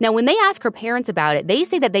 Now, when they ask her parents about it, they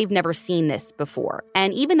say that they've never seen this before.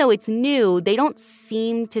 And even though it's new, they don't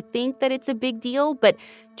seem to think that it's a big deal. But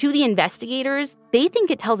to the investigators, they think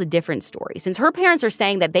it tells a different story. Since her parents are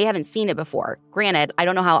saying that they haven't seen it before. Granted, I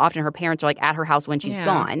don't know how often her parents are like at her house when she's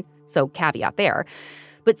gone. So caveat there.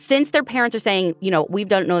 But since their parents are saying, we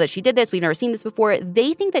don't know that she did this, we've never seen this before,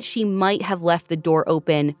 they think that she might have left the door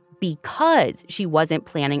open because she wasn't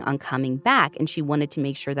planning on coming back and she wanted to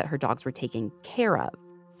make sure that her dogs were taken care of.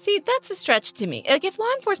 See, that's a stretch to me. Like, if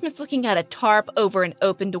law enforcement's looking at a tarp over an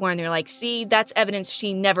open door and they're like, see, that's evidence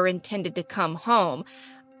she never intended to come home.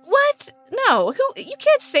 What? No, you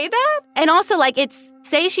can't say that. And also,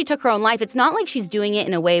 say she took her own life. It's not like she's doing it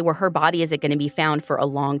in a way where her body isn't going to be found for a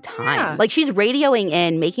long time. Yeah. Like, she's radioing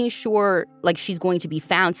in, making sure, she's going to be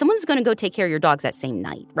found. Someone's going to go take care of your dogs that same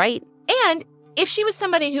night, right? And if she was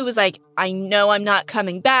somebody who was like, I know I'm not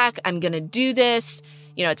coming back, I'm going to do this,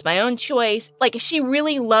 it's my own choice. Like, if she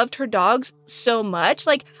really loved her dogs so much,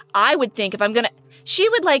 I would think she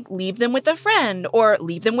would, leave them with a friend or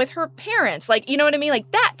leave them with her parents. You know what I mean?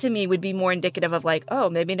 That to me would be more indicative of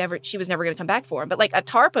maybe she was never going to come back for him. But a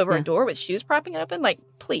tarp over a door with shoes propping it open,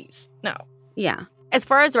 please, no. Yeah. As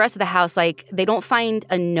far as the rest of the house, they don't find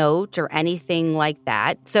a note or anything like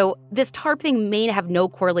that. So this tarp thing may have no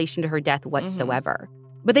correlation to her death whatsoever.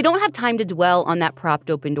 But they don't have time to dwell on that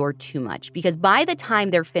propped open door too much because by the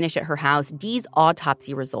time they're finished at her house, Dee's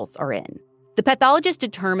autopsy results are in. The pathologist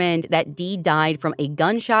determined that Dee died from a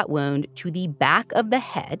gunshot wound to the back of the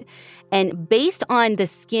head, and based on the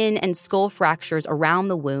skin and skull fractures around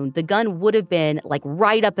the wound, the gun would have been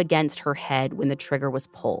right up against her head when the trigger was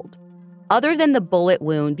pulled. Other than the bullet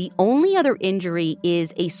wound, the only other injury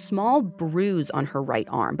is a small bruise on her right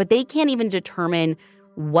arm, but they can't even determine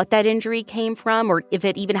what that injury came from or if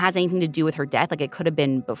it even has anything to do with her death. It could have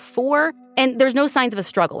been before. And there's no signs of a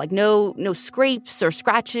struggle, no scrapes or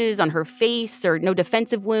scratches on her face or no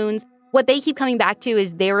defensive wounds. What they keep coming back to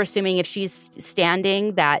is they're assuming if she's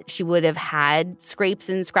standing that she would have had scrapes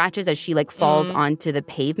and scratches as she falls onto the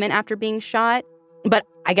pavement after being shot. But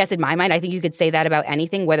I guess in my mind, I think you could say that about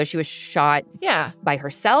anything, whether she was shot by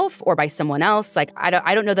herself or by someone else. I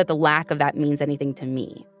don't know that the lack of that means anything to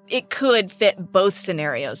me. It could fit both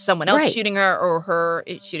scenarios, someone else shooting her or her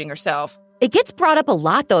shooting herself. It gets brought up a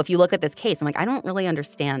lot, though, if you look at this case. I'm I don't really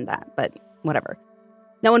understand that, but whatever.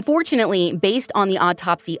 Now, unfortunately, based on the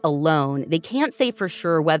autopsy alone, they can't say for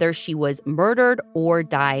sure whether she was murdered or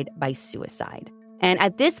died by suicide. And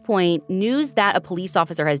at this point, news that a police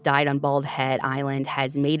officer has died on Bald Head Island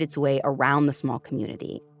has made its way around the small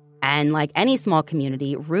community. And like any small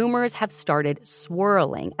community, rumors have started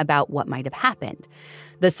swirling about what might have happened.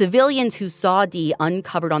 The civilians who saw Dee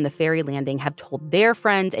uncovered on the ferry landing have told their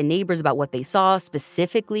friends and neighbors about what they saw,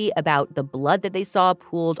 specifically about the blood that they saw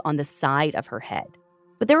pooled on the side of her head.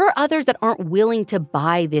 But there are others that aren't willing to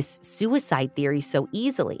buy this suicide theory so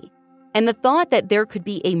easily. And the thought that there could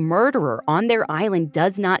be a murderer on their island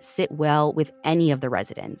does not sit well with any of the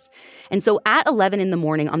residents. And so at 11 in the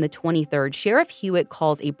morning on the 23rd, Sheriff Hewitt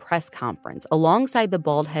calls a press conference alongside the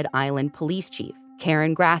Bald Head Island police chief,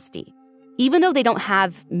 Karen Grasty. Even though they don't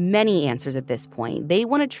have many answers at this point, they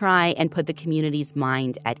want to try and put the community's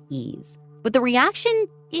mind at ease. But the reaction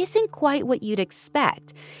isn't quite what you'd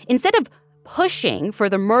expect. Instead of pushing for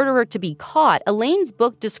the murderer to be caught, Elaine's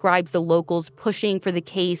book describes the locals pushing for the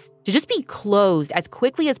case to just be closed as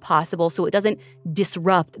quickly as possible so it doesn't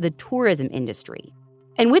disrupt the tourism industry.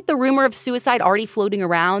 And with the rumor of suicide already floating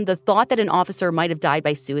around, the thought that an officer might have died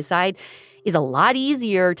by suicide is a lot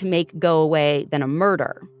easier to make go away than a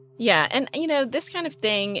murder. Yeah, and, this kind of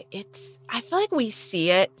thing, I feel like we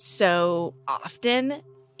see it so often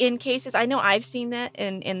in cases. I know I've seen that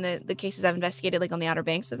in the cases I've investigated, on the Outer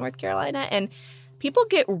Banks of North Carolina, and people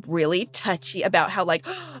get really touchy about how like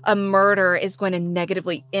a murder is going to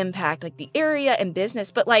negatively impact like the area and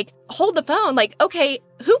business. But like, hold the phone. Like, okay,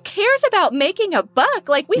 who cares about making a buck?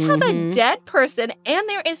 Like, we have a dead person and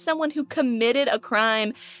there is someone who committed a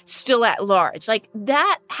crime still at large. Like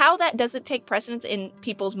that, how that doesn't take precedence in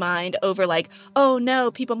people's mind over like, oh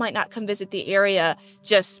no, people might not come visit the area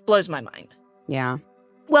just blows my mind. Yeah.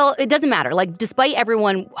 Well, it doesn't matter. Like, despite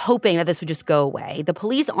everyone hoping that this would just go away, the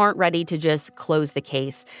police aren't ready to just close the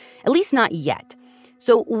case, at least not yet.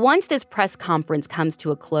 So once this press conference comes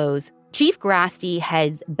to a close, Chief Grasty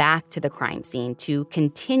heads back to the crime scene to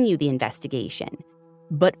continue the investigation.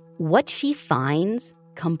 But what she finds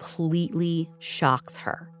completely shocks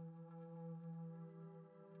her.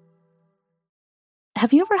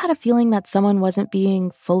 Have you ever had a feeling that someone wasn't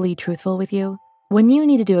being fully truthful with you? When you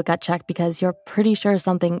need to do a gut check because you're pretty sure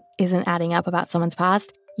something isn't adding up about someone's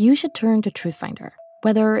past, you should turn to Truthfinder.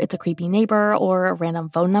 Whether it's a creepy neighbor or a random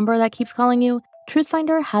phone number that keeps calling you,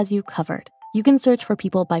 Truthfinder has you covered. You can search for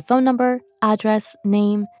people by phone number, address,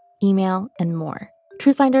 name, email, and more.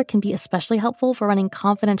 Truthfinder can be especially helpful for running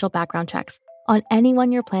confidential background checks on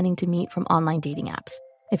anyone you're planning to meet from online dating apps.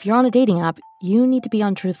 If you're on a dating app, you need to be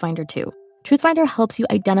on Truthfinder too. Truthfinder helps you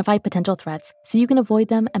identify potential threats so you can avoid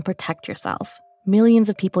them and protect yourself. Millions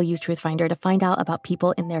of people use Truthfinder to find out about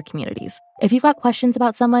people in their communities. If you've got questions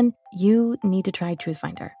about someone, you need to try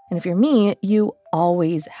Truthfinder. And if you're me, you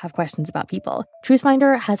always have questions about people.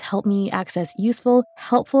 Truthfinder has helped me access useful,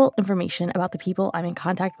 helpful information about the people I'm in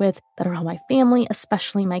contact with that are all my family,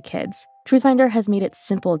 especially my kids. Truthfinder has made it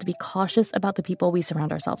simple to be cautious about the people we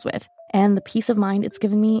surround ourselves with. And the peace of mind it's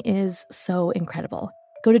given me is so incredible.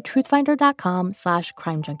 Go to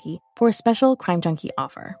truthfinder.com/crimejunkie for a special Crime Junkie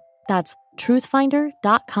offer. That's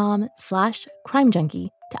truthfinder.com/crimejunkie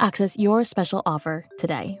to access your special offer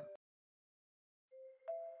today.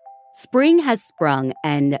 Spring has sprung,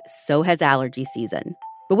 and so has allergy season.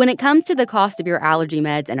 But when it comes to the cost of your allergy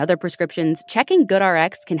meds and other prescriptions, checking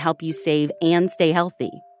GoodRx can help you save and stay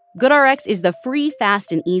healthy. GoodRx is the free,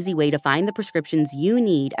 fast, and easy way to find the prescriptions you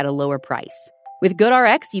need at a lower price. With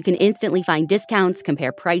GoodRx, you can instantly find discounts,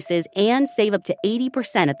 compare prices, and save up to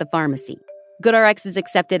 80% at the pharmacy. GoodRx is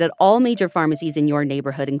accepted at all major pharmacies in your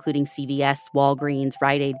neighborhood, including CVS, Walgreens,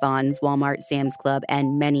 Rite Aid, Vons, Walmart, Sam's Club,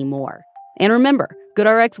 and many more. And remember,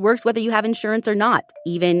 GoodRx works whether you have insurance or not.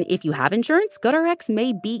 Even if you have insurance, GoodRx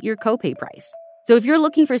may beat your copay price. So if you're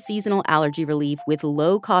looking for seasonal allergy relief with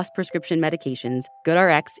low-cost prescription medications,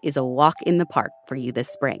 GoodRx is a walk in the park for you this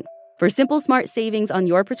spring. For simple, smart savings on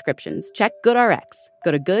your prescriptions, check GoodRx.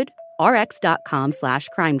 Go to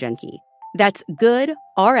goodrx.com/crimejunkie. That's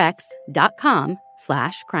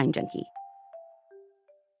goodrx.com/crimejunkie.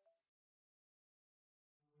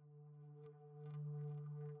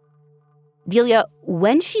 Delia,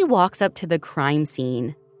 when she walks up to the crime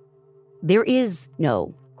scene, there is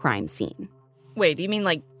no crime scene. Wait, do you mean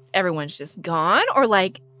like everyone's just gone or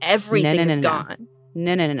like everything is gone?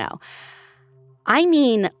 No. I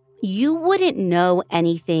mean, you wouldn't know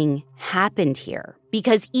anything happened here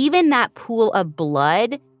because even that pool of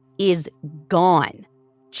blood is gone.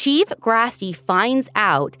 Chief Grasty finds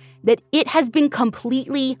out that it has been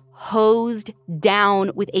completely hosed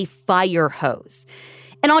down with a fire hose.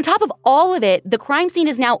 And on top of all of it, the crime scene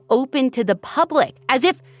is now open to the public, as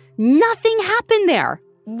if nothing happened there.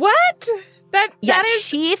 What? That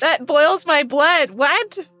boils my blood.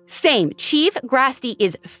 What? Same. Chief Grasty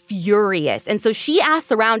is furious. And so she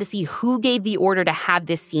asks around to see who gave the order to have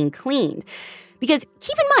this scene cleaned. Because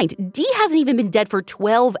keep in mind, Dee hasn't even been dead for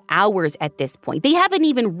 12 hours at this point. They haven't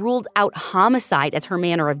even ruled out homicide as her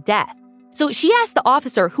manner of death. So she asked the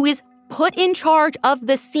officer who is put in charge of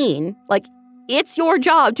the scene, like, it's your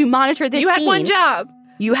job to monitor this scene. You had one job.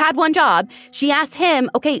 You had one job. She asked him,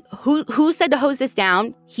 okay, who said to hose this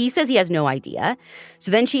down? He says he has no idea.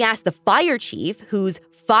 So then she asked the fire chief, whose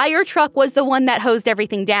fire truck was the one that hosed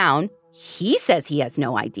everything down. He says he has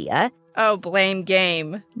no idea. Oh, blame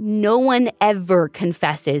game. No one ever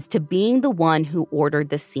confesses to being the one who ordered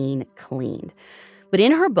the scene cleaned. But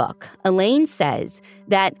in her book, Elaine says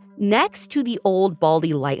that next to the old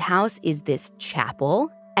Baldy Lighthouse is this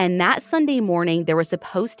chapel. And that Sunday morning, there was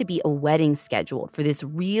supposed to be a wedding scheduled for this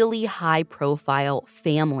really high-profile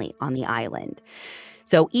family on the island.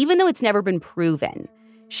 So even though it's never been proven,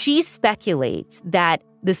 she speculates that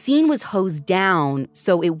the scene was hosed down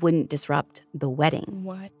so it wouldn't disrupt the wedding.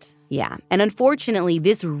 What? Yeah. And unfortunately,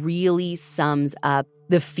 this really sums up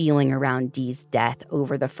the feeling around Dee's death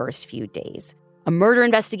over the first few days. A murder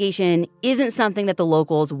investigation isn't something that the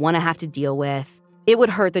locals want to have to deal with. It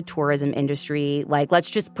would hurt the tourism industry. Like,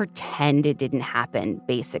 let's just pretend it didn't happen,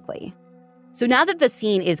 basically. So now that the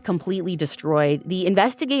scene is completely destroyed, the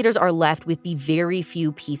investigators are left with the very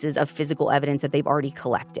few pieces of physical evidence that they've already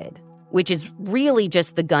collected, which is really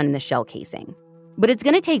just the gun and the shell casing. But it's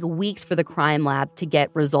going to take weeks for the crime lab to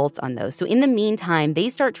get results on those. So in the meantime, they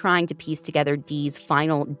start trying to piece together Dee's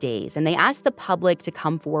final days, and they ask the public to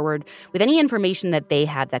come forward with any information that they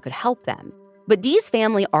have that could help them. But Dee's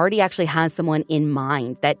family already actually has someone in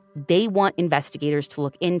mind that they want investigators to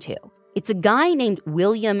look into. It's a guy named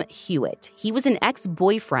William Hewitt. He was an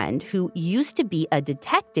ex-boyfriend who used to be a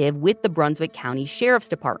detective with the Brunswick County Sheriff's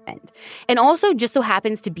Department, and also just so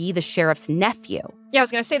happens to be the sheriff's nephew. Yeah, I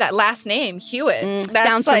was going to say that last name, Hewitt.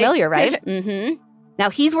 Sounds familiar, right? Mm-hmm. Now,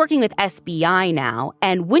 he's working with SBI now,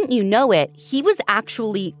 and wouldn't you know it, he was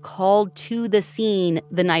actually called to the scene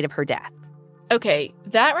the night of her death. Okay,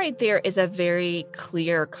 that right there is a very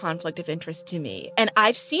clear conflict of interest to me. And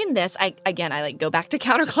I've seen this. I go back to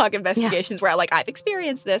counterclock investigations where I've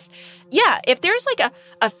experienced this. Yeah, if there's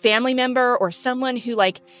a family member or someone who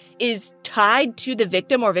is tied to the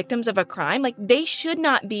victim or victims of a crime, they should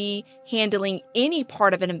not be handling any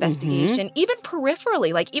part of an investigation, even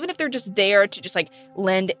peripherally, even if they're just there to just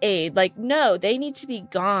lend aid. No, they need to be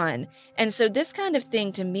gone. And so this kind of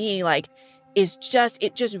thing to me, it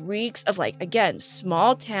just reeks of again,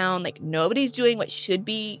 small town, nobody's doing what should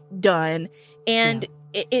be done. And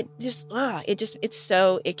it's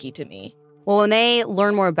so icky to me. Well, when they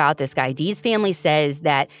learn more about this guy, Dee's family says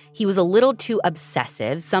that he was a little too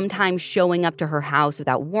obsessive, sometimes showing up to her house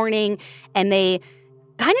without warning. And they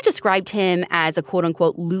kind of described him as a quote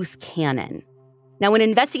unquote loose cannon. Now, when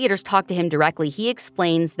investigators talk to him directly, he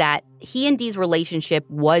explains that he and Dee's relationship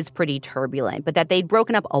was pretty turbulent, but that they'd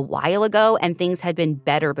broken up a while ago and things had been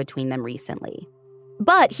better between them recently.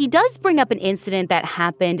 But he does bring up an incident that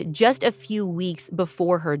happened just a few weeks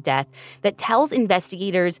before her death that tells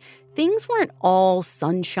investigators things weren't all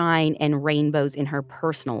sunshine and rainbows in her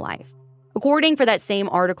personal life. According for that same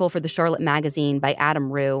article for the Charlotte Magazine by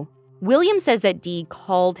Adam Rue, William says that Dee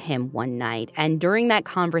called him one night, and during that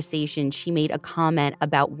conversation, she made a comment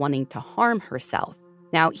about wanting to harm herself.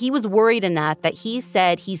 Now, he was worried enough that he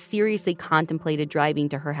said he seriously contemplated driving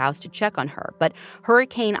to her house to check on her, but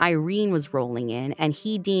Hurricane Irene was rolling in, and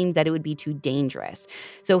he deemed that it would be too dangerous.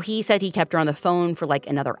 So he said he kept her on the phone for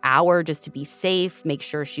another hour just to be safe, make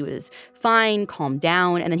sure she was fine, calm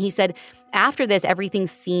down, and then he said after this, everything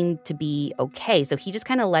seemed to be okay, so he just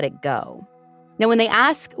kind of let it go. Now, when they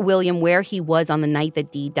asked William where he was on the night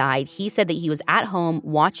that Dee died, he said that he was at home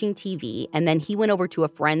watching TV, and then he went over to a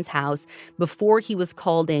friend's house before he was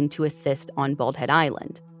called in to assist on Bald Head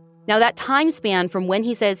Island. Now, that time span from when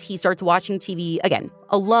he says he starts watching TV, again,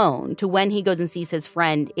 alone, to when he goes and sees his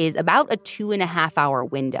friend is about a 2.5-hour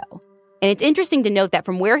window. And it's interesting to note that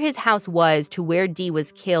from where his house was to where Dee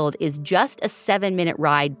was killed is just a 7-minute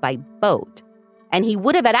ride by boat. And he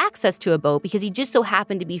would have had access to a boat because he just so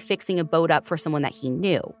happened to be fixing a boat up for someone that he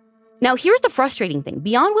knew. Now, here's the frustrating thing.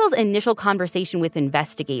 Beyond Will's initial conversation with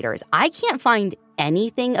investigators, I can't find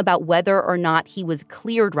anything about whether or not he was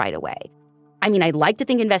cleared right away. I mean, I'd like to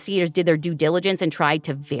think investigators did their due diligence and tried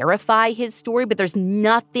to verify his story, but there's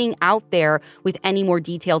nothing out there with any more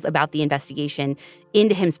details about the investigation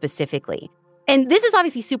into him specifically. And this is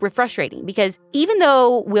obviously super frustrating because even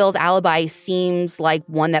though Will's alibi seems like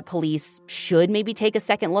one that police should maybe take a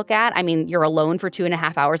second look at, I mean, you're alone for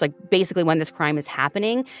 2.5 hours, basically when this crime is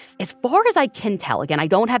happening. As far as I can tell, again, I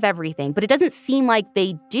don't have everything, but it doesn't seem like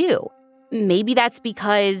they do. Maybe that's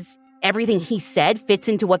because everything he said fits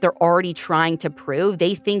into what they're already trying to prove.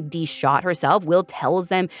 They think Dee shot herself. Will tells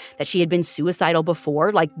them that she had been suicidal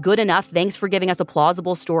before. Good enough. Thanks for giving us a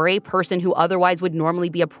plausible story. Person who otherwise would normally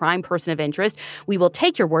be a prime person of interest. We will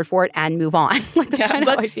take your word for it and move on. That's kind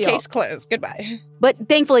of how I feel. Case closed. Goodbye. But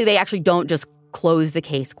thankfully, they actually don't just close the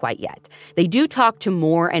case quite yet. They do talk to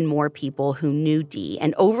more and more people who knew Dee.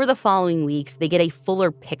 And over the following weeks, they get a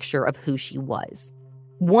fuller picture of who she was.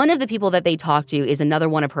 One of the people that they talk to is another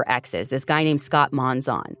one of her exes, this guy named Scott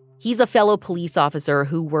Monzon. He's a fellow police officer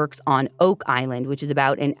who works on Oak Island, which is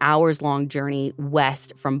about an hours-long journey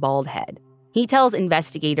west from Bald Head. He tells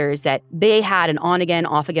investigators that they had an on-again,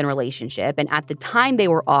 off-again relationship, and at the time they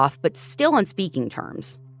were off, but still on speaking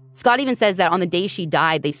terms. Scott even says that on the day she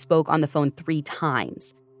died, they spoke on the phone 3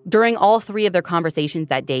 times. During all 3 of their conversations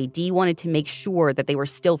that day, Dee wanted to make sure that they were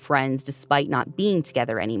still friends despite not being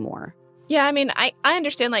together anymore. Yeah, I mean, I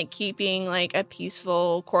understand keeping a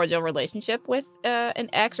peaceful, cordial relationship with an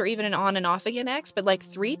ex or even an on and off again ex, but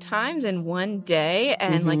 3 times in one day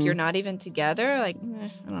and you're not even together, I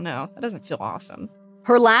don't know. That doesn't feel awesome.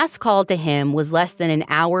 Her last call to him was less than an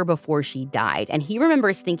hour before she died, and he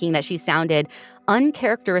remembers thinking that she sounded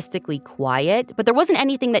uncharacteristically quiet, but there wasn't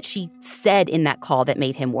anything that she said in that call that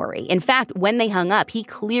made him worry. In fact, when they hung up, he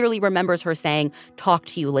clearly remembers her saying, "Talk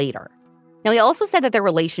to you later." Now, he also said that their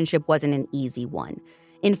relationship wasn't an easy one.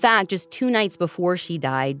 In fact, just 2 nights before she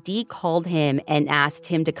died, Dee called him and asked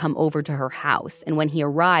him to come over to her house, and when he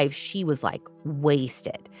arrived, she was like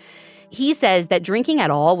wasted. He says that drinking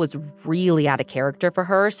at all was really out of character for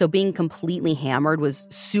her, so being completely hammered was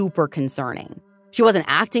super concerning. She wasn't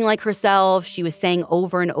acting like herself. She was saying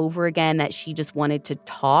over and over again that she just wanted to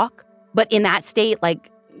talk. But in that state,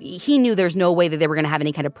 he knew there's no way that they were going to have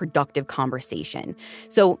any kind of productive conversation.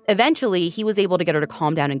 So eventually, he was able to get her to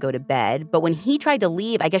calm down and go to bed. But when he tried to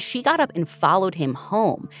leave, I guess she got up and followed him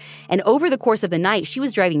home. And over the course of the night, she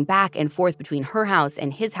was driving back and forth between her house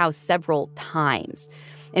and his house several times.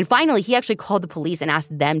 And finally, he actually called the police and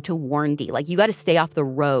asked them to warn Dee, you got to stay off the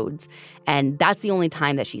roads. And that's the only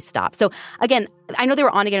time that she stopped. So again, I know they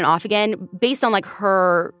were on again and off again based on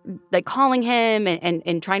her calling him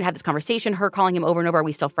and trying to have this conversation, her calling him over and over, "Are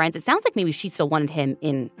we still friends?" It sounds like maybe she still wanted him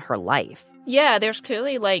in her life. Yeah, there's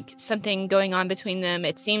clearly something going on between them.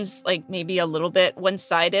 It seems like maybe a little bit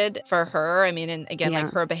one-sided for her. I mean, and again,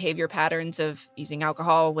 her behavior patterns of using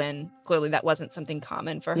alcohol when clearly that wasn't something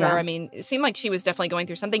common for her. Yeah. I mean, it seemed like she was definitely going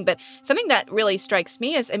through something. But something that really strikes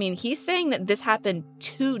me is, he's saying that this happened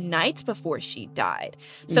 2 nights before she died.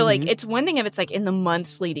 So it's one thing if it's in the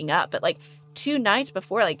months leading up, but 2 nights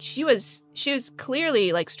before, she was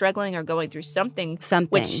clearly struggling or going through something,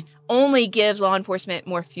 which only gives law enforcement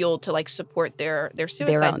more fuel to support their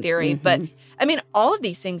suicide theory. But all of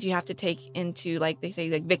these things you have to take into they say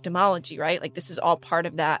victimology, right? This is all part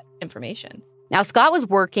of that information. Now, Scott was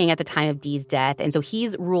working at the time of Dee's death, and so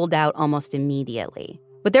he's ruled out almost immediately.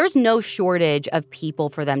 But there's no shortage of people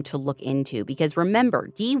for them to look into because remember,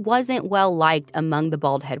 Dee wasn't well liked among the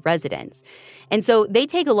Bald Head residents. And so they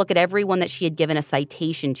take a look at everyone that she had given a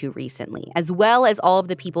citation to recently, as well as all of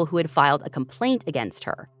the people who had filed a complaint against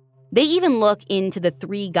her. They even look into the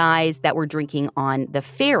 3 guys that were drinking on the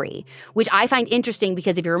ferry, which I find interesting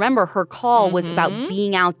because if you remember, her call was about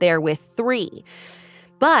being out there with 3.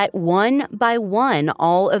 But one by one,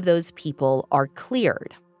 all of those people are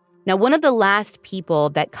cleared. Now, one of the last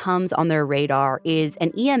people that comes on their radar is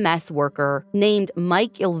an EMS worker named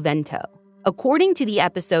Mike Ilvento. According to the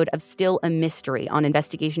episode of Still a Mystery on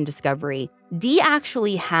Investigation Discovery, Dee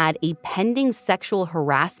actually had a pending sexual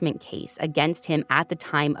harassment case against him at the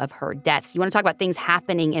time of her death. So you want to talk about things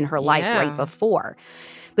happening in her life right before.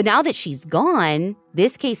 But now that she's gone,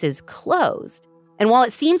 this case is closed. And while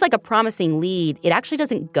it seems like a promising lead, it actually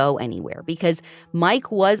doesn't go anywhere because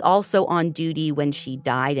Mike was also on duty when she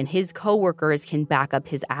died and his coworkers can back up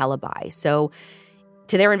his alibi. So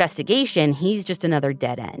to their investigation, he's just another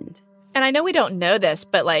dead end. And I know we don't know this,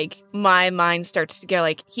 but my mind starts to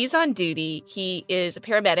go he's on duty. He is a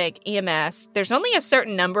paramedic, EMS. There's only a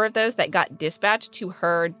certain number of those that got dispatched to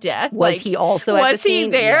her death. Was he also at the scene?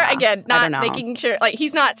 Was he there? Yeah, Again, not making sure,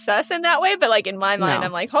 he's not sus in that way, but in my mind,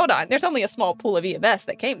 No. I'm hold on. There's only a small pool of EMS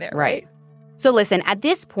that came there, right? So listen, at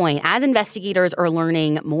this point, as investigators are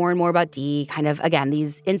learning more and more about Dee, again,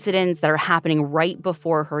 these incidents that are happening right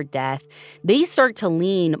before her death, they start to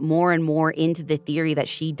lean more and more into the theory that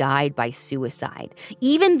she died by suicide,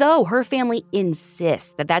 even though her family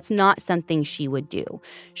insists that that's not something she would do.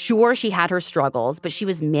 Sure, she had her struggles, but she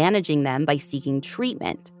was managing them by seeking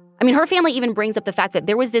treatment. Her family even brings up the fact that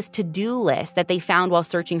there was this to-do list that they found while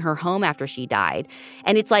searching her home after she died.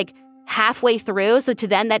 And it's halfway through. So to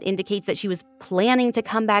them, that indicates that she was planning to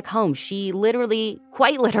come back home. She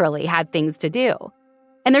quite literally had things to do.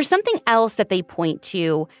 And there's something else that they point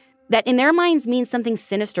to that in their minds means something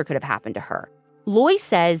sinister could have happened to her. Loy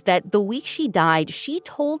says that the week she died, she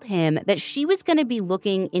told him that she was going to be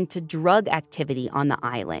looking into drug activity on the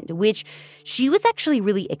island, which she was actually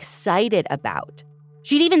really excited about.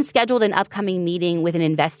 She'd even scheduled an upcoming meeting with an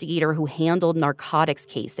investigator who handled narcotics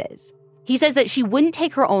cases. He says that she wouldn't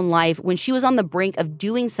take her own life when she was on the brink of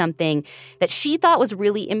doing something that she thought was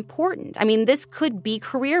really important. This could be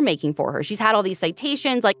career-making for her. She's had all these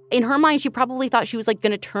citations. In her mind, she probably thought she was,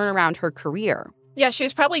 going to turn around her career. Yeah, she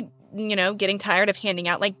was probably, getting tired of handing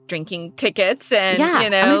out, drinking tickets and,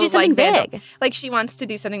 I'm gonna do something big. She wants to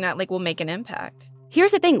do something that, will make an impact.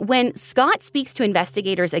 Here's the thing. When Scott speaks to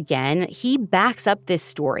investigators again, he backs up this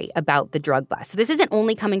story about the drug bust. So this isn't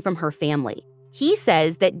only coming from her family. He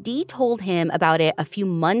says that Dee told him about it a few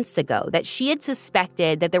months ago, that she had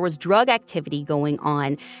suspected that there was drug activity going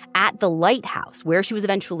on at the lighthouse where she was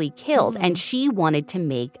eventually killed, and she wanted to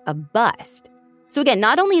make a bust. So again,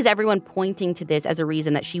 not only is everyone pointing to this as a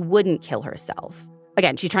reason that she wouldn't kill herself,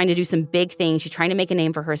 Again, she's trying to do some big things. She's trying to make a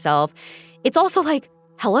name for herself. It's also like,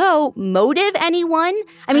 hello, motive, anyone?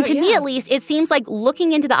 I mean, to me at least, it seems like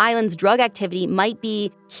looking into the island's drug activity might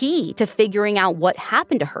be key to figuring out what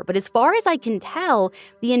happened to her. But as far as I can tell,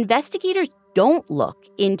 the investigators don't look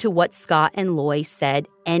into what Scott and Loy said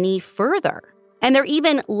any further. And they're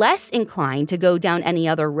even less inclined to go down any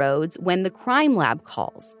other roads when the crime lab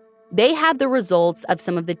calls. They have the results of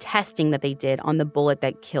some of the testing that they did on the bullet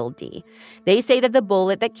that killed Dee. They say that the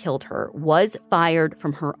bullet that killed her was fired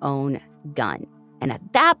from her own gun. And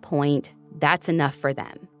at that point, that's enough for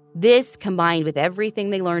them. This, combined with everything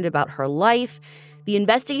they learned about her life, the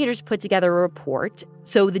investigators put together a report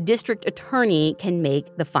so the district attorney can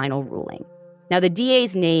make the final ruling. Now, the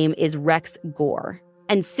DA's name is Rex Gore.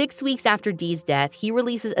 And 6 weeks after Dee's death, he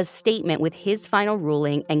releases a statement with his final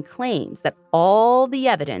ruling and claims that all the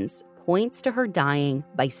evidence points to her dying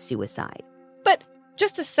by suicide. But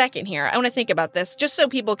just a second here. I want to think about this just so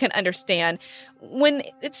people can understand. When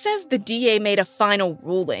it says the DA made a final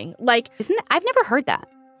ruling, I've never heard that.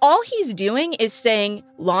 All he's doing is saying,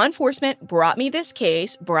 law enforcement brought me this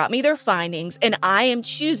case, brought me their findings, and I am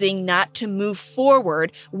choosing not to move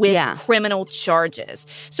forward with criminal charges.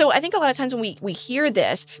 So I think a lot of times when we hear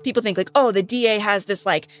this, people think oh, the DA has this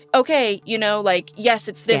okay, yes,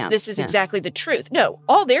 it's this, this is exactly the truth. No,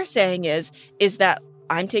 all they're saying is that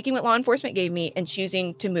I'm taking what law enforcement gave me and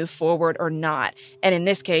choosing to move forward or not. And in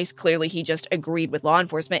this case, clearly he just agreed with law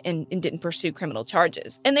enforcement and didn't pursue criminal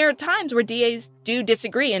charges. And there are times where DAs do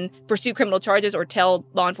disagree and pursue criminal charges or tell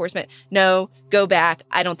law enforcement, no, go back.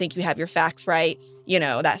 I don't think you have your facts right.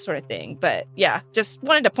 That sort of thing. But yeah, just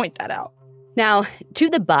wanted to point that out. Now, to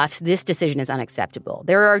the Buffs, this decision is unacceptable.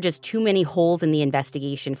 There are just too many holes in the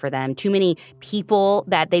investigation for them, too many people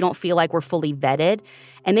that they don't feel like were fully vetted.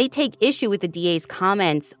 And they take issue with the DA's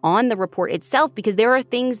comments on the report itself because there are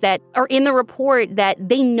things that are in the report that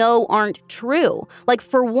they know aren't true. Like,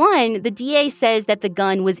 for one, the DA says that the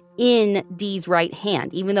gun was in Dee's right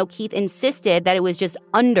hand, even though Keith insisted that it was just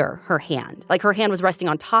under her hand. Like, her hand was resting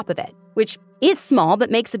on top of it, which is small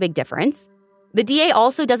but makes a big difference. The DA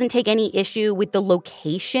also doesn't take any issue with the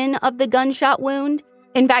location of the gunshot wound.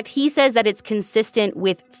 In fact, he says that it's consistent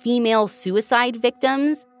with female suicide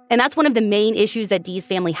victims. And that's one of the main issues that Dee's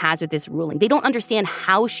family has with this ruling. They don't understand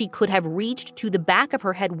how she could have reached to the back of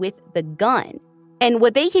her head with the gun. And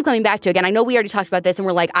what they keep coming back to, again, I know we already talked about this, and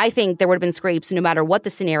we're like, I think there would have been scrapes no matter what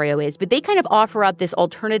the scenario is. But they kind of offer up this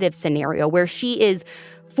alternative scenario where she is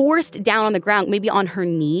forced down on the ground, maybe on her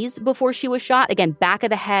knees before she was shot. Again, back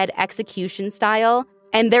of the head, execution style.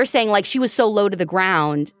 And they're saying she was so low to the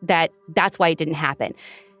ground that that's why it didn't happen.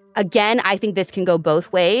 Again, I think this can go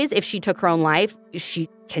both ways. If she took her own life, she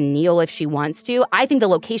can kneel if she wants to. I think the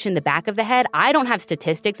location, the back of the head, I don't have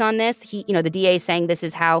statistics on this. The DA is saying this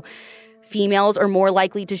is how females are more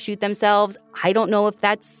likely to shoot themselves. I don't know if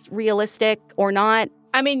that's realistic or not.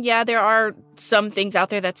 I mean, yeah, there are some things out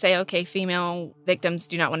there that say, okay, female victims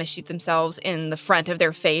do not want to shoot themselves in the front of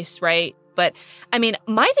their face, right? But, I mean,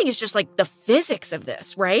 my thing is just the physics of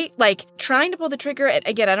this, right? Trying to pull the trigger,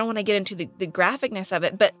 again, I don't want to get into the graphicness of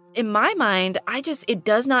it, but in my mind, it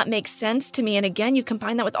does not make sense to me. And again, you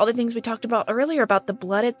combine that with all the things we talked about earlier about the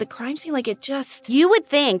blood at the crime scene, You would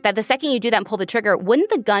think that the second you do that and pull the trigger, wouldn't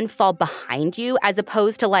the gun fall behind you as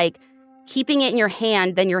opposed to keeping it in your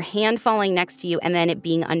hand, then your hand falling next to you, and then it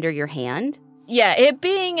being under your hand? Yeah, it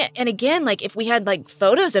being, and again, if we had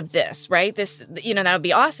photos of this, right? This, that would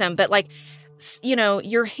be awesome. But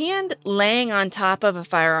your hand laying on top of a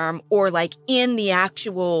firearm or in the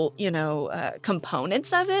actual,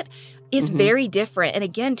 components of it is very different. And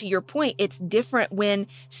again, to your point, it's different when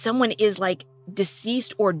someone is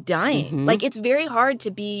deceased or dying. It's very hard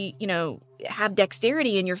to be, have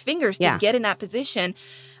dexterity in your fingers to get in that position.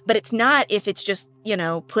 But it's not if it's just,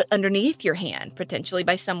 put underneath your hand, potentially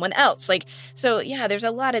by someone else. So, yeah, there's a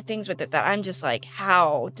lot of things with it that I'm just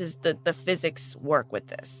how does the physics work with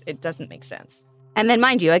this? It doesn't make sense. And then,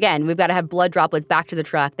 mind you, again, we've got to have blood droplets back to the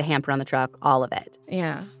truck, the handprint on the truck, all of it.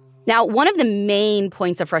 Yeah. Now, one of the main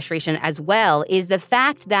points of frustration as well is the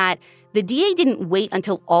fact that the DA didn't wait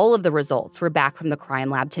until all of the results were back from the crime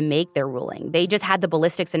lab to make their ruling. They just had the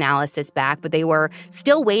ballistics analysis back, but they were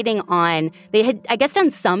still waiting on, they had, I guess,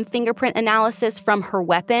 done some fingerprint analysis from her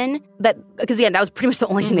weapon, because again, that was pretty much the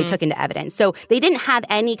only thing they took into evidence. So they didn't have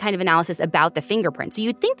any kind of analysis about the fingerprint. So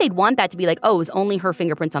you'd think they'd want that to be it was only her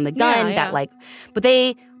fingerprints on the gun, but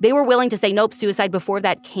they were willing to say, nope, suicide before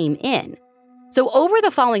that came in. So over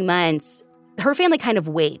the following months, her family kind of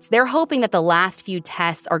waits. They're hoping that the last few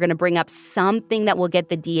tests are going to bring up something that will get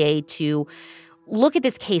the DA to look at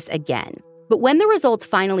this case again. But when the results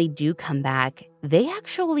finally do come back, they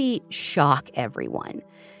actually shock everyone.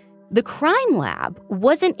 The crime lab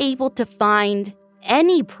wasn't able to find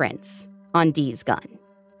any prints on Dee's gun.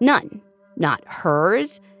 None. Not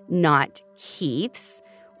hers, not Keith's,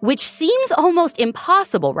 which seems almost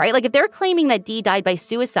impossible, right? Like if they're claiming that Dee died by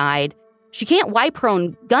suicide, she can't wipe her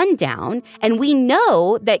own gun down. And we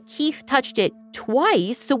know that Keith touched it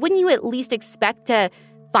twice. So wouldn't you at least expect to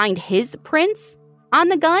find his prints on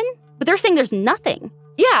the gun? But they're saying there's nothing.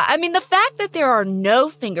 Yeah, I mean, the fact that there are no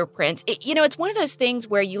fingerprints, it's one of those things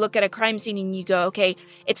where you look at a crime scene and you go, okay,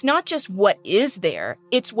 it's not just what is there,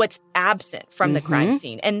 it's what's absent from the crime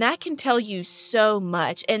scene. And that can tell you so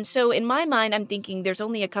much. And so in my mind, I'm thinking there's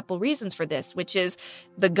only a couple reasons for this, which is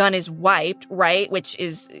the gun is wiped, right? Which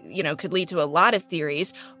is, could lead to a lot of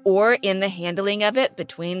theories, or in the handling of it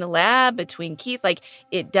between the lab, between Keith, like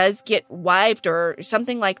it does get wiped or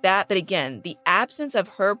something like that. But again, the absence of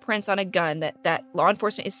her prints on a gun that law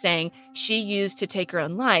enforcement is saying she used to take her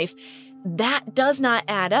own life, that does not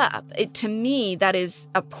add up. To me, that is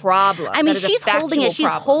a problem. I mean, she's holding it. She's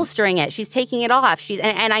holstering it. She's taking it off.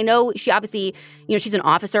 And I know she obviously, she's an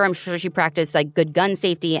officer. I'm sure she practiced like good gun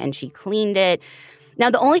safety and she cleaned it. Now,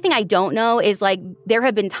 the only thing I don't know is like there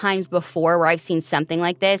have been times before where I've seen something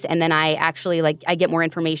like this and then I actually I get more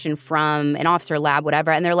information from an officer lab, whatever.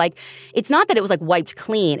 And they're like, it's not that it was like wiped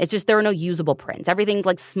clean. It's just there are no usable prints. Everything's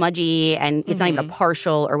like smudgy and it's not even a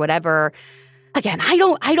partial or whatever. Again, I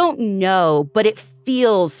don't know, but it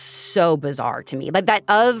feels so bizarre to me. Like that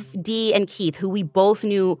of Dee and Keith, who we both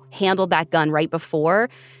knew handled that gun right before,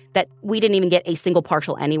 that we didn't even get a single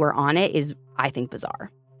partial anywhere on it is, I think, bizarre.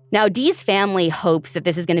 Now, Dee's family hopes that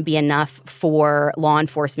this is going to be enough for law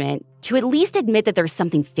enforcement to at least admit that there's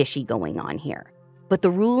something fishy going on here. But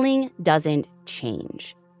the ruling doesn't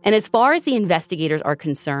change. And as far as the investigators are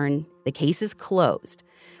concerned, the case is closed.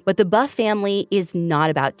 But the Buff family is not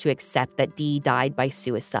about to accept that Dee died by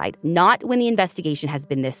suicide, not when the investigation has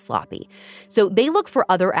been this sloppy. So they look for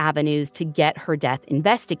other avenues to get her death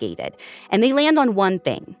investigated. And they land on one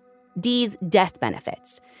thing: Dee's death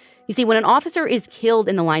benefits. You see, when an officer is killed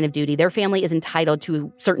in the line of duty, their family is entitled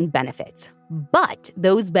to certain benefits. But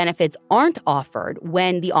those benefits aren't offered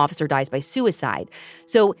when the officer dies by suicide.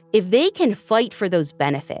 So if they can fight for those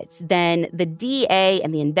benefits, then the DA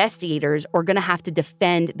and the investigators are going to have to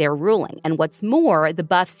defend their ruling. And what's more, the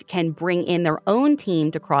Buffs can bring in their own team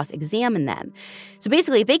to cross-examine them. So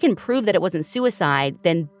basically, if they can prove that it wasn't suicide,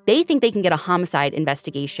 then they think they can get a homicide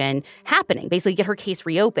investigation happening, basically get her case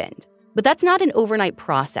reopened. But that's not an overnight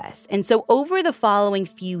process. And so over the following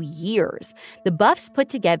few years, the Buffs put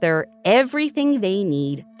together everything they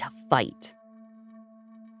need to fight.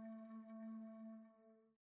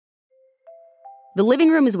 The living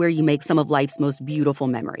room is where you make some of life's most beautiful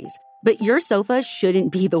memories. But your sofa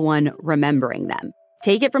shouldn't be the one remembering them.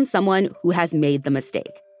 Take it from someone who has made the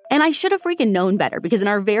mistake. And I should have freaking known better, because in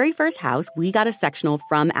our very first house, we got a sectional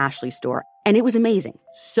from Ashley's store, and it was amazing.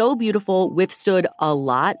 So beautiful, withstood a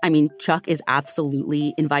lot. I mean, Chuck is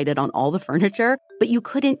absolutely invited on all the furniture, but you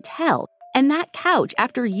couldn't tell. And that couch,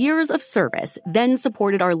 after years of service, then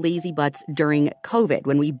supported our lazy butts during COVID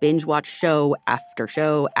when we binge-watched show after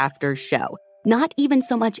show after show. Not even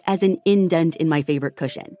so much as an indent in my favorite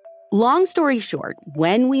cushion. Long story short,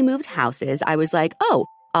 when we moved houses, I was like, oh,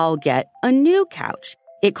 I'll get a new couch.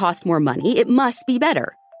 It costs more money. It must be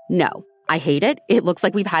better. No, I hate it. It looks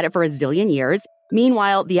like we've had it for a zillion years.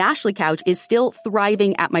 Meanwhile, the Ashley couch is still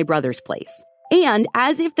thriving at my brother's place. And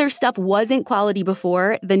as if their stuff wasn't quality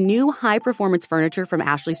before, the new high-performance furniture from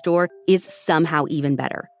Ashley's store is somehow even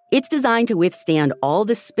better. It's designed to withstand all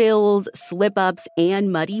the spills, slip-ups,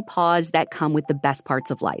 and muddy paws that come with the best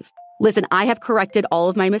parts of life. Listen, I have corrected all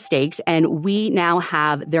of my mistakes, and we now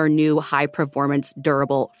have their new high-performance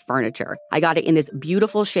durable furniture. I got it in this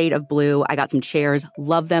beautiful shade of blue. I got some chairs.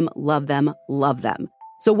 Love them, love them, love them.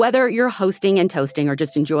 So whether you're hosting and toasting or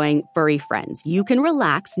just enjoying furry friends, you can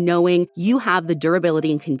relax knowing you have the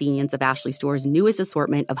durability and convenience of Ashley Store's newest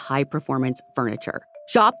assortment of high-performance furniture.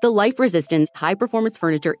 Shop the life-resistant high-performance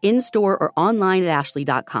furniture in-store or online at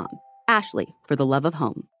ashley.com. Ashley, for the love of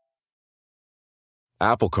home.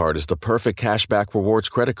 Apple Card is the perfect cashback rewards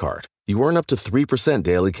credit card. You earn up to 3%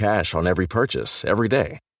 daily cash on every purchase, every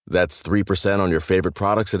day. That's 3% on your favorite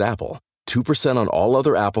products at Apple, 2% on all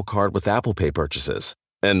other Apple Card with Apple Pay purchases,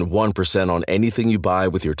 and 1% on anything you buy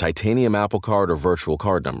with your titanium Apple Card or virtual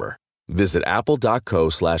card number. Visit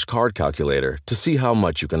apple.co/card calculator to see how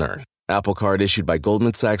much you can earn. Apple Card issued by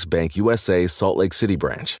Goldman Sachs Bank USA, Salt Lake City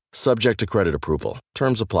branch. Subject to credit approval.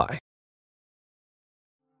 Terms apply.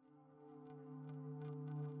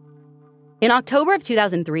 In October of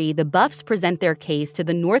 2003, the Buffs present their case to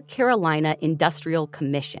the North Carolina Industrial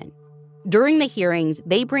Commission. During the hearings,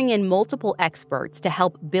 they bring in multiple experts to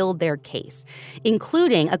help build their case,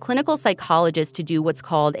 including a clinical psychologist to do what's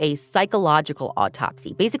called a psychological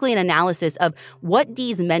autopsy, basically an analysis of what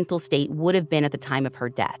Dee's mental state would have been at the time of her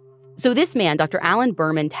death. So this man, Dr. Alan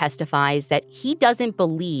Berman, testifies that he doesn't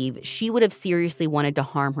believe she would have seriously wanted to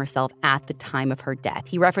harm herself at the time of her death.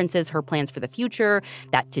 He references her plans for the future,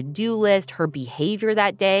 that to-do list, her behavior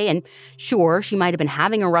that day, and sure, she might have been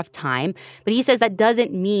having a rough time, but he says that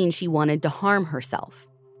doesn't mean she wanted to harm herself.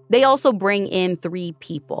 They also bring in 3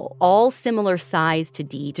 people, all similar size to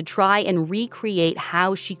Dee, to try and recreate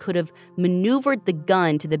how she could have maneuvered the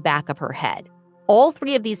gun to the back of her head. All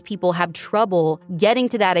 3 of these people have trouble getting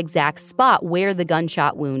to that exact spot where the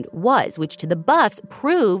gunshot wound was, which to the Buffs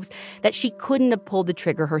proves that she couldn't have pulled the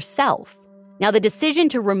trigger herself. Now, the decision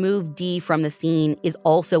to remove Dee from the scene is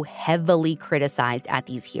also heavily criticized at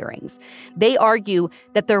these hearings. They argue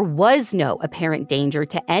that there was no apparent danger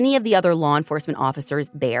to any of the other law enforcement officers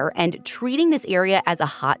there, and treating this area as a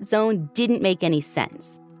hot zone didn't make any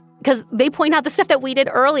sense. Because they point out the stuff that we did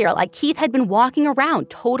earlier, like Keith had been walking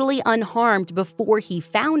around totally unharmed before he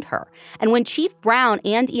found her. And when Chief Brown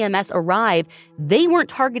and EMS arrived, they weren't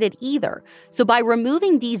targeted either. So by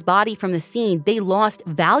removing Dee's body from the scene, they lost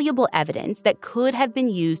valuable evidence that could have been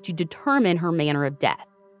used to determine her manner of death.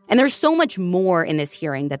 And there's so much more in this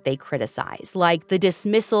hearing that they criticize, like the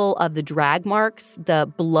dismissal of the drag marks, the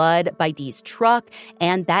blood by Dee's truck,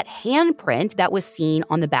 and that handprint that was seen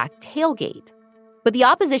on the back tailgate. But the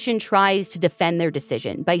opposition tries to defend their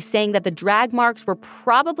decision by saying that the drag marks were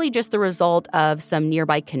probably just the result of some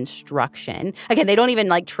nearby construction. Again, they don't even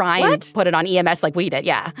try and put it on EMS like we did.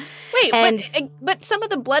 Yeah. Wait, but some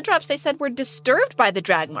of the blood drops they said were disturbed by the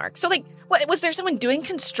drag marks. So what was there someone doing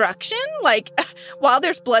construction while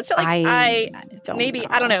there's blood? So I don't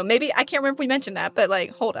know. Maybe I can't remember if we mentioned that, but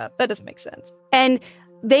hold up, that doesn't make sense. And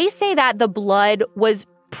they say that the blood was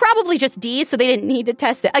probably just Dee, so they didn't need to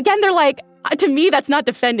test it. Again, they're to me, that's not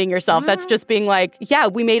defending yourself. That's just being yeah,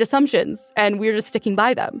 we made assumptions and we're just sticking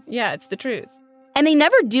by them. Yeah, it's the truth. And they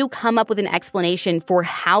never do come up with an explanation for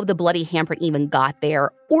how the bloody handprint even got there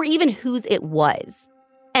or even whose it was.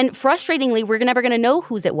 And frustratingly, we're never going to know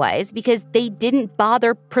whose it was because they didn't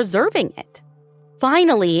bother preserving it.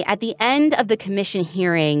 Finally, at the end of the commission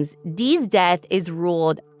hearings, Dee's death is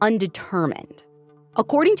ruled undetermined.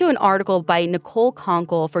 According to an article by Nicole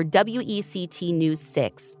Conkle for WECT News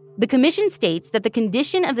 6, the commission states that the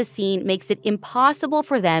condition of the scene makes it impossible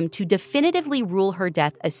for them to definitively rule her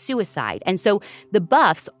death as suicide, and so the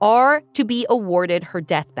Buffs are to be awarded her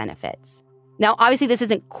death benefits. Now, obviously, this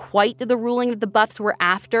isn't quite the ruling that the Buffs were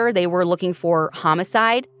after. They were looking for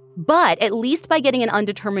homicide, but at least by getting an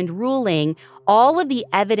undetermined ruling, all of the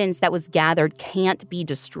evidence that was gathered can't be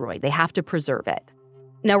destroyed. They have to preserve it.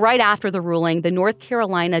 Now, right after the ruling, the North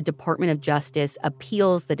Carolina Department of Justice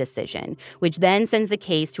appeals the decision, which then sends the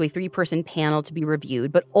case to a 3-person panel to be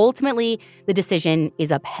reviewed. But ultimately, the decision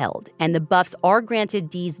is upheld, and the Buffs are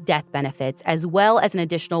granted Dee's death benefits as well as an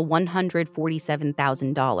additional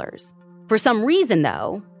 $147,000. For some reason,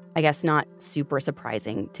 though, I guess not super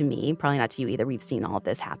surprising to me, probably not to you either, we've seen all of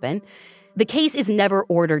this happen, the case is never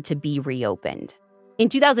ordered to be reopened. In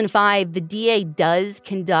 2005, the DA does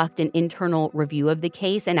conduct an internal review of the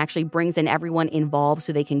case and actually brings in everyone involved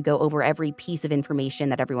so they can go over every piece of information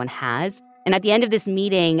that everyone has. And at the end of this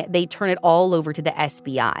meeting, they turn it all over to the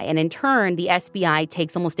SBI. And in turn, the SBI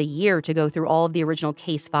takes almost a year to go through all of the original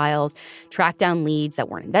case files, track down leads that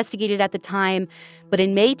weren't investigated at the time. But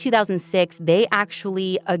in May 2006, they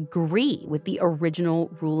actually agree with the original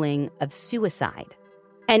ruling of suicide.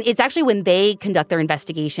 And it's actually when they conduct their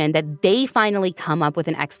investigation that they finally come up with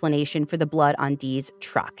an explanation for the blood on Dee's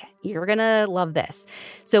truck. You're going to love this.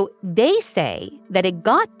 So they say that it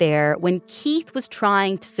got there when Keith was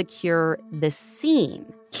trying to secure the scene.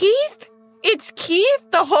 Keith? It's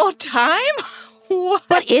Keith the whole time? What?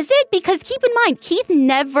 But is it? Because keep in mind, Keith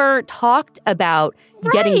never talked about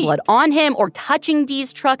getting blood on him or touching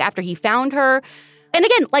Dee's truck after he found her. And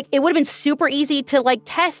again, it would have been super easy to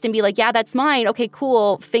test and be yeah, that's mine. Okay,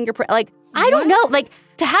 cool. Fingerprint. I don't know.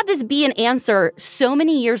 To have this be an answer so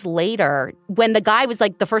many years later when the guy was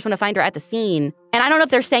the first one to find her at the scene. And I don't know if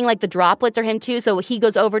they're saying the droplets are him too. So he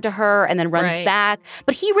goes over to her and then runs back.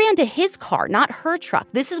 But he ran to his car, not her truck.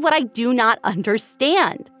 This is what I do not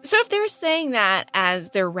understand. So if they're saying that as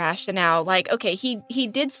their rationale, okay, he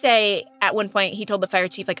did say at one point, he told the fire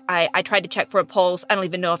chief, I tried to check for a pulse. I don't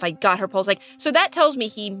even know if I got her pulse. So that tells me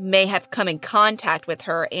he may have come in contact with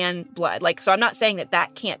her and blood. So I'm not saying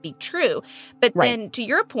that can't be true. But then to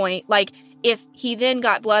your point, if he then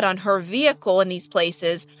got blood on her vehicle in these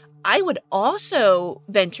places, I would also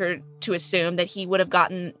venture to assume that he would have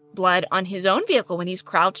gotten blood on his own vehicle when he's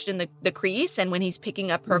crouched in the crease and when he's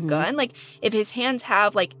picking up her gun. Like, if his hands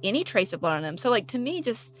have, like, any trace of blood on them. So, like, to me,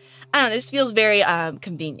 just, I don't know, this feels very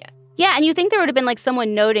convenient. Yeah, and you think there would have been, like,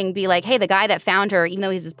 someone noting, be like, hey, the guy that found her, even though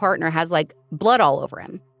he's his partner, has, like, blood all over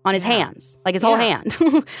him on his hands, like his whole hand.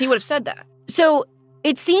 He would have said that. So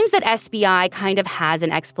it seems that SBI kind of has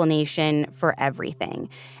an explanation for everything.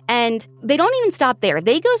 And they don't even stop there.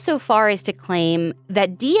 They go so far as to claim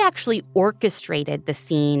that Dee actually orchestrated the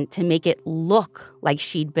scene to make it look like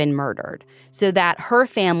she'd been murdered so that her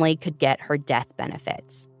family could get her death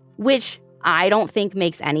benefits, which I don't think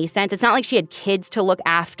makes any sense. It's not like she had kids to look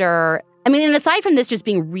after. I mean, and aside from this just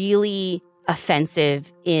being really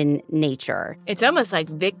offensive in nature. It's almost like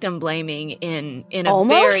victim blaming in a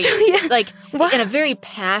Almost? very like What? in a very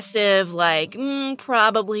passive, like,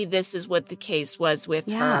 probably this is what the case was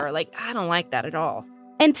with her. Like, I don't like that at all.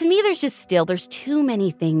 And to me, there's too many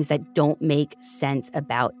things that don't make sense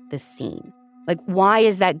about the scene. Like, why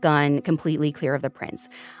is that gun completely clear of the prints?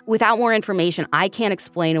 Without more information, I can't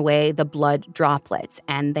explain away the blood droplets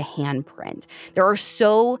and the handprint. There are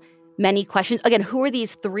so many questions. Again, who are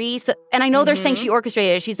these three? So, and I know they're saying she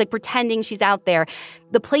orchestrated it. She's like pretending she's out there.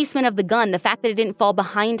 The placement of the gun, the fact that it didn't fall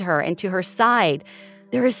behind her and to her side.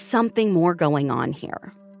 There is something more going on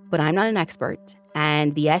here. But I'm not an expert.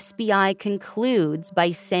 And the SBI concludes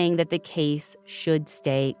by saying that the case should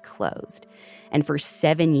stay closed. And for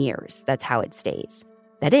 7 years, that's how it stays.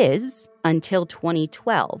 That is, until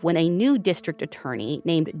 2012, when a new district attorney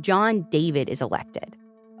named John David is elected.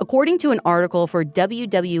 According to an article for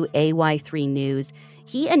WWAY3 News,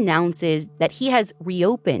 he announces that he has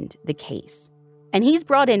reopened the case. And he's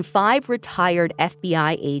brought in 5 retired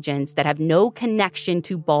FBI agents that have no connection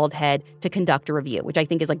to Baldhead to conduct a review, which I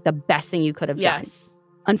think is like the best thing you could have done.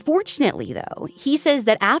 Unfortunately, though, he says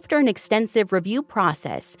that after an extensive review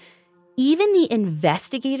process, even the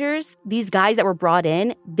investigators, these guys that were brought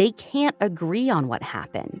in, they can't agree on what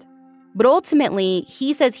happened. But ultimately,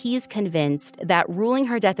 he says he's convinced that ruling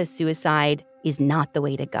her death as suicide is not the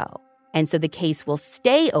way to go. And so the case will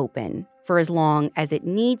stay open for as long as it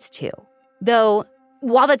needs to. Though,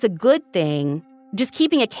 while that's a good thing, just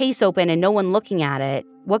keeping a case open and no one looking at it,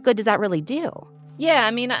 what good does that really do? Yeah,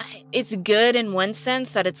 I mean, it's good in one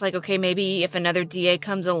sense that it's like, okay, maybe if another DA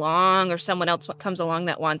comes along or someone else comes along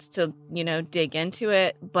that wants to, dig into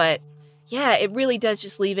it. But yeah, it really does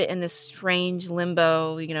just leave it in this strange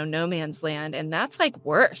limbo, no man's land. And that's like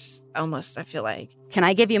worse, almost, I feel like. Can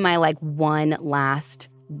I give you my one last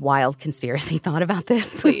wild conspiracy thought about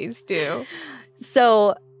this? Please do.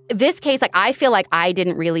 So this case, I feel like I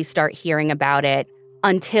didn't really start hearing about it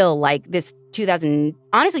until this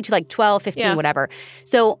 12, 15, whatever.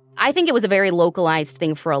 So I think it was a very localized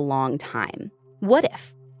thing for a long time. What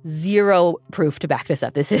if? Zero proof to back this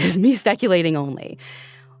up. This is me speculating only.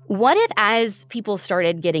 What if as people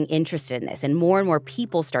started getting interested in this and more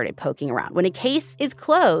people started poking around, when a case is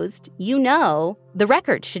closed, the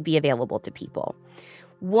records should be available to people.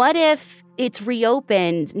 What if it's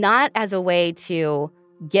reopened not as a way to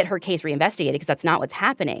get her case reinvestigated, because that's not what's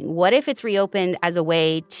happening? What if it's reopened as a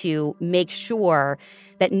way to make sure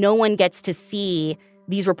that no one gets to see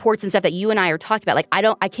these reports and stuff that you and I are talking about?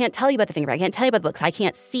 I can't tell you about the fingerprint. I can't tell you about the books. I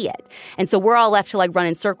can't see it. And so we're all left to run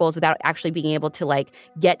in circles without actually being able to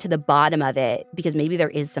get to the bottom of it, because maybe there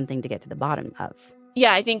is something to get to the bottom of.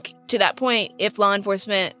 Yeah, I think to that point, if law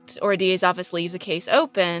enforcement or a DA's office leaves a case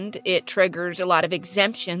opened, it triggers a lot of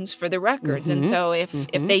exemptions for the records. And so if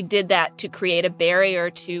they did that to create a barrier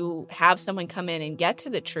to have someone come in and get to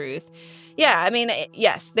the truth, yeah, I mean,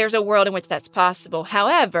 yes, there's a world in which that's possible.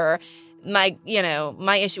 However, my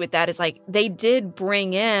issue with that is they did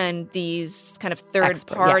bring in these kind of third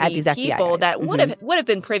party people that would have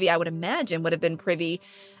been privy, I would imagine, would have been privy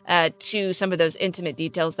to some of those intimate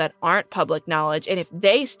details that aren't public knowledge. And if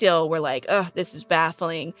they still were this is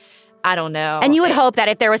baffling, I don't know. And you would hope that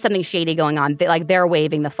if there was something shady going on, they're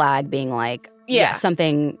waving the flag being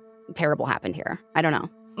something terrible happened here. I don't know.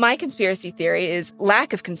 My conspiracy theory is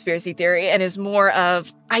lack of conspiracy theory and is more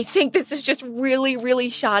of, I think this is just really, really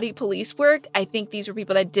shoddy police work. I think these were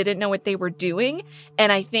people that didn't know what they were doing. And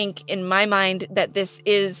I think in my mind that this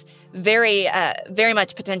is very, very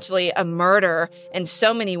much potentially a murder in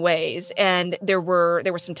so many ways. And there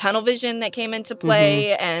was some tunnel vision that came into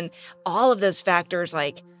play and all of those factors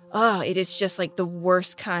it is just the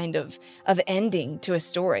worst kind of ending to a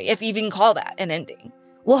story, if you even call that an ending.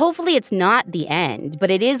 Well, hopefully it's not the end,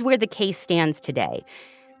 but it is where the case stands today.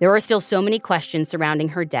 There are still so many questions surrounding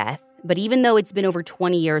her death, But even though it's been over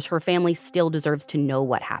 20 years, her family still deserves to know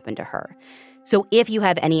what happened to her. So if you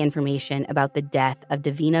have any information about the death of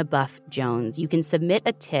Davina Buff Jones, you can submit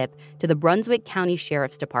a tip to the Brunswick County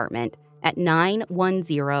Sheriff's Department at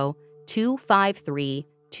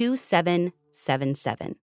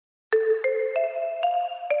 910-253-2777.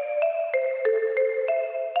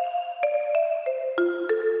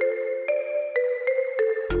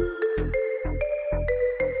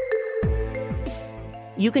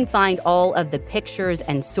 You can find all of the pictures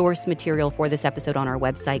and source material for this episode on our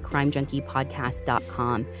website,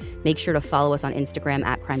 crimejunkiepodcast.com. Make sure to follow us on Instagram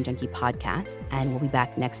at crimejunkiepodcast, and we'll be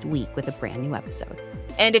back next week with a brand new episode.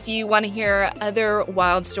 And if you want to hear other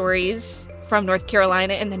wild stories from North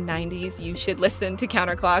Carolina in the 90s, you should listen to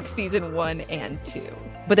Counterclock Season 1 and 2.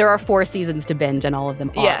 But there are 4 seasons to binge, and all of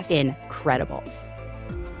them are incredible.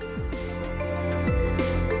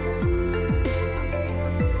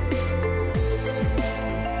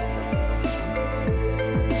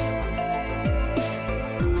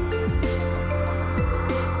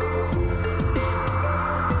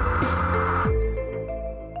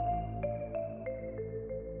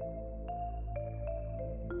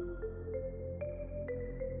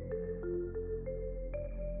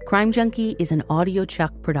 Crime Junkie is an Audio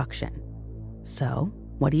Chuck production. So,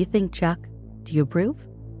 what do you think, Chuck? Do you approve?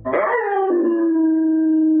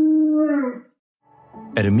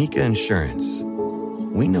 At Amica Insurance,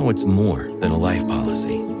 we know it's more than a life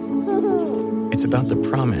policy. It's about the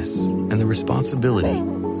promise and the responsibility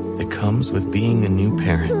that comes with being a new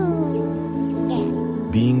parent.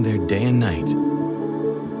 Being there day and night.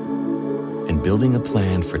 And building a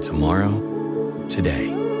plan for tomorrow,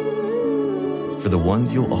 today. For the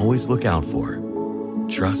ones you'll always look out for,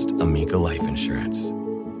 trust Amica Life Insurance.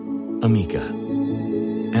 Amica.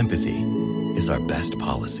 Empathy is our best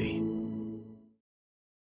policy.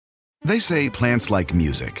 They say plants like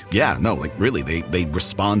music. Yeah, no, like really, they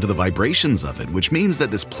respond to the vibrations of it, which means that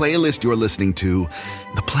this playlist you're listening to,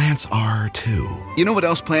 the plants are too. You know what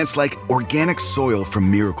else plants like? Organic soil from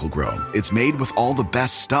Miracle-Gro. It's made with all the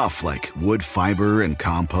best stuff like wood fiber and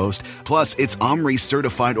compost. Plus, it's OMRI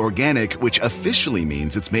certified organic, which officially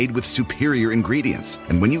means it's made with superior ingredients.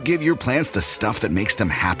 And when you give your plants the stuff that makes them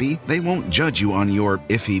happy, they won't judge you on your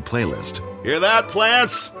iffy playlist. Hear that,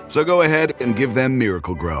 plants? So go ahead and give them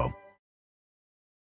Miracle-Gro.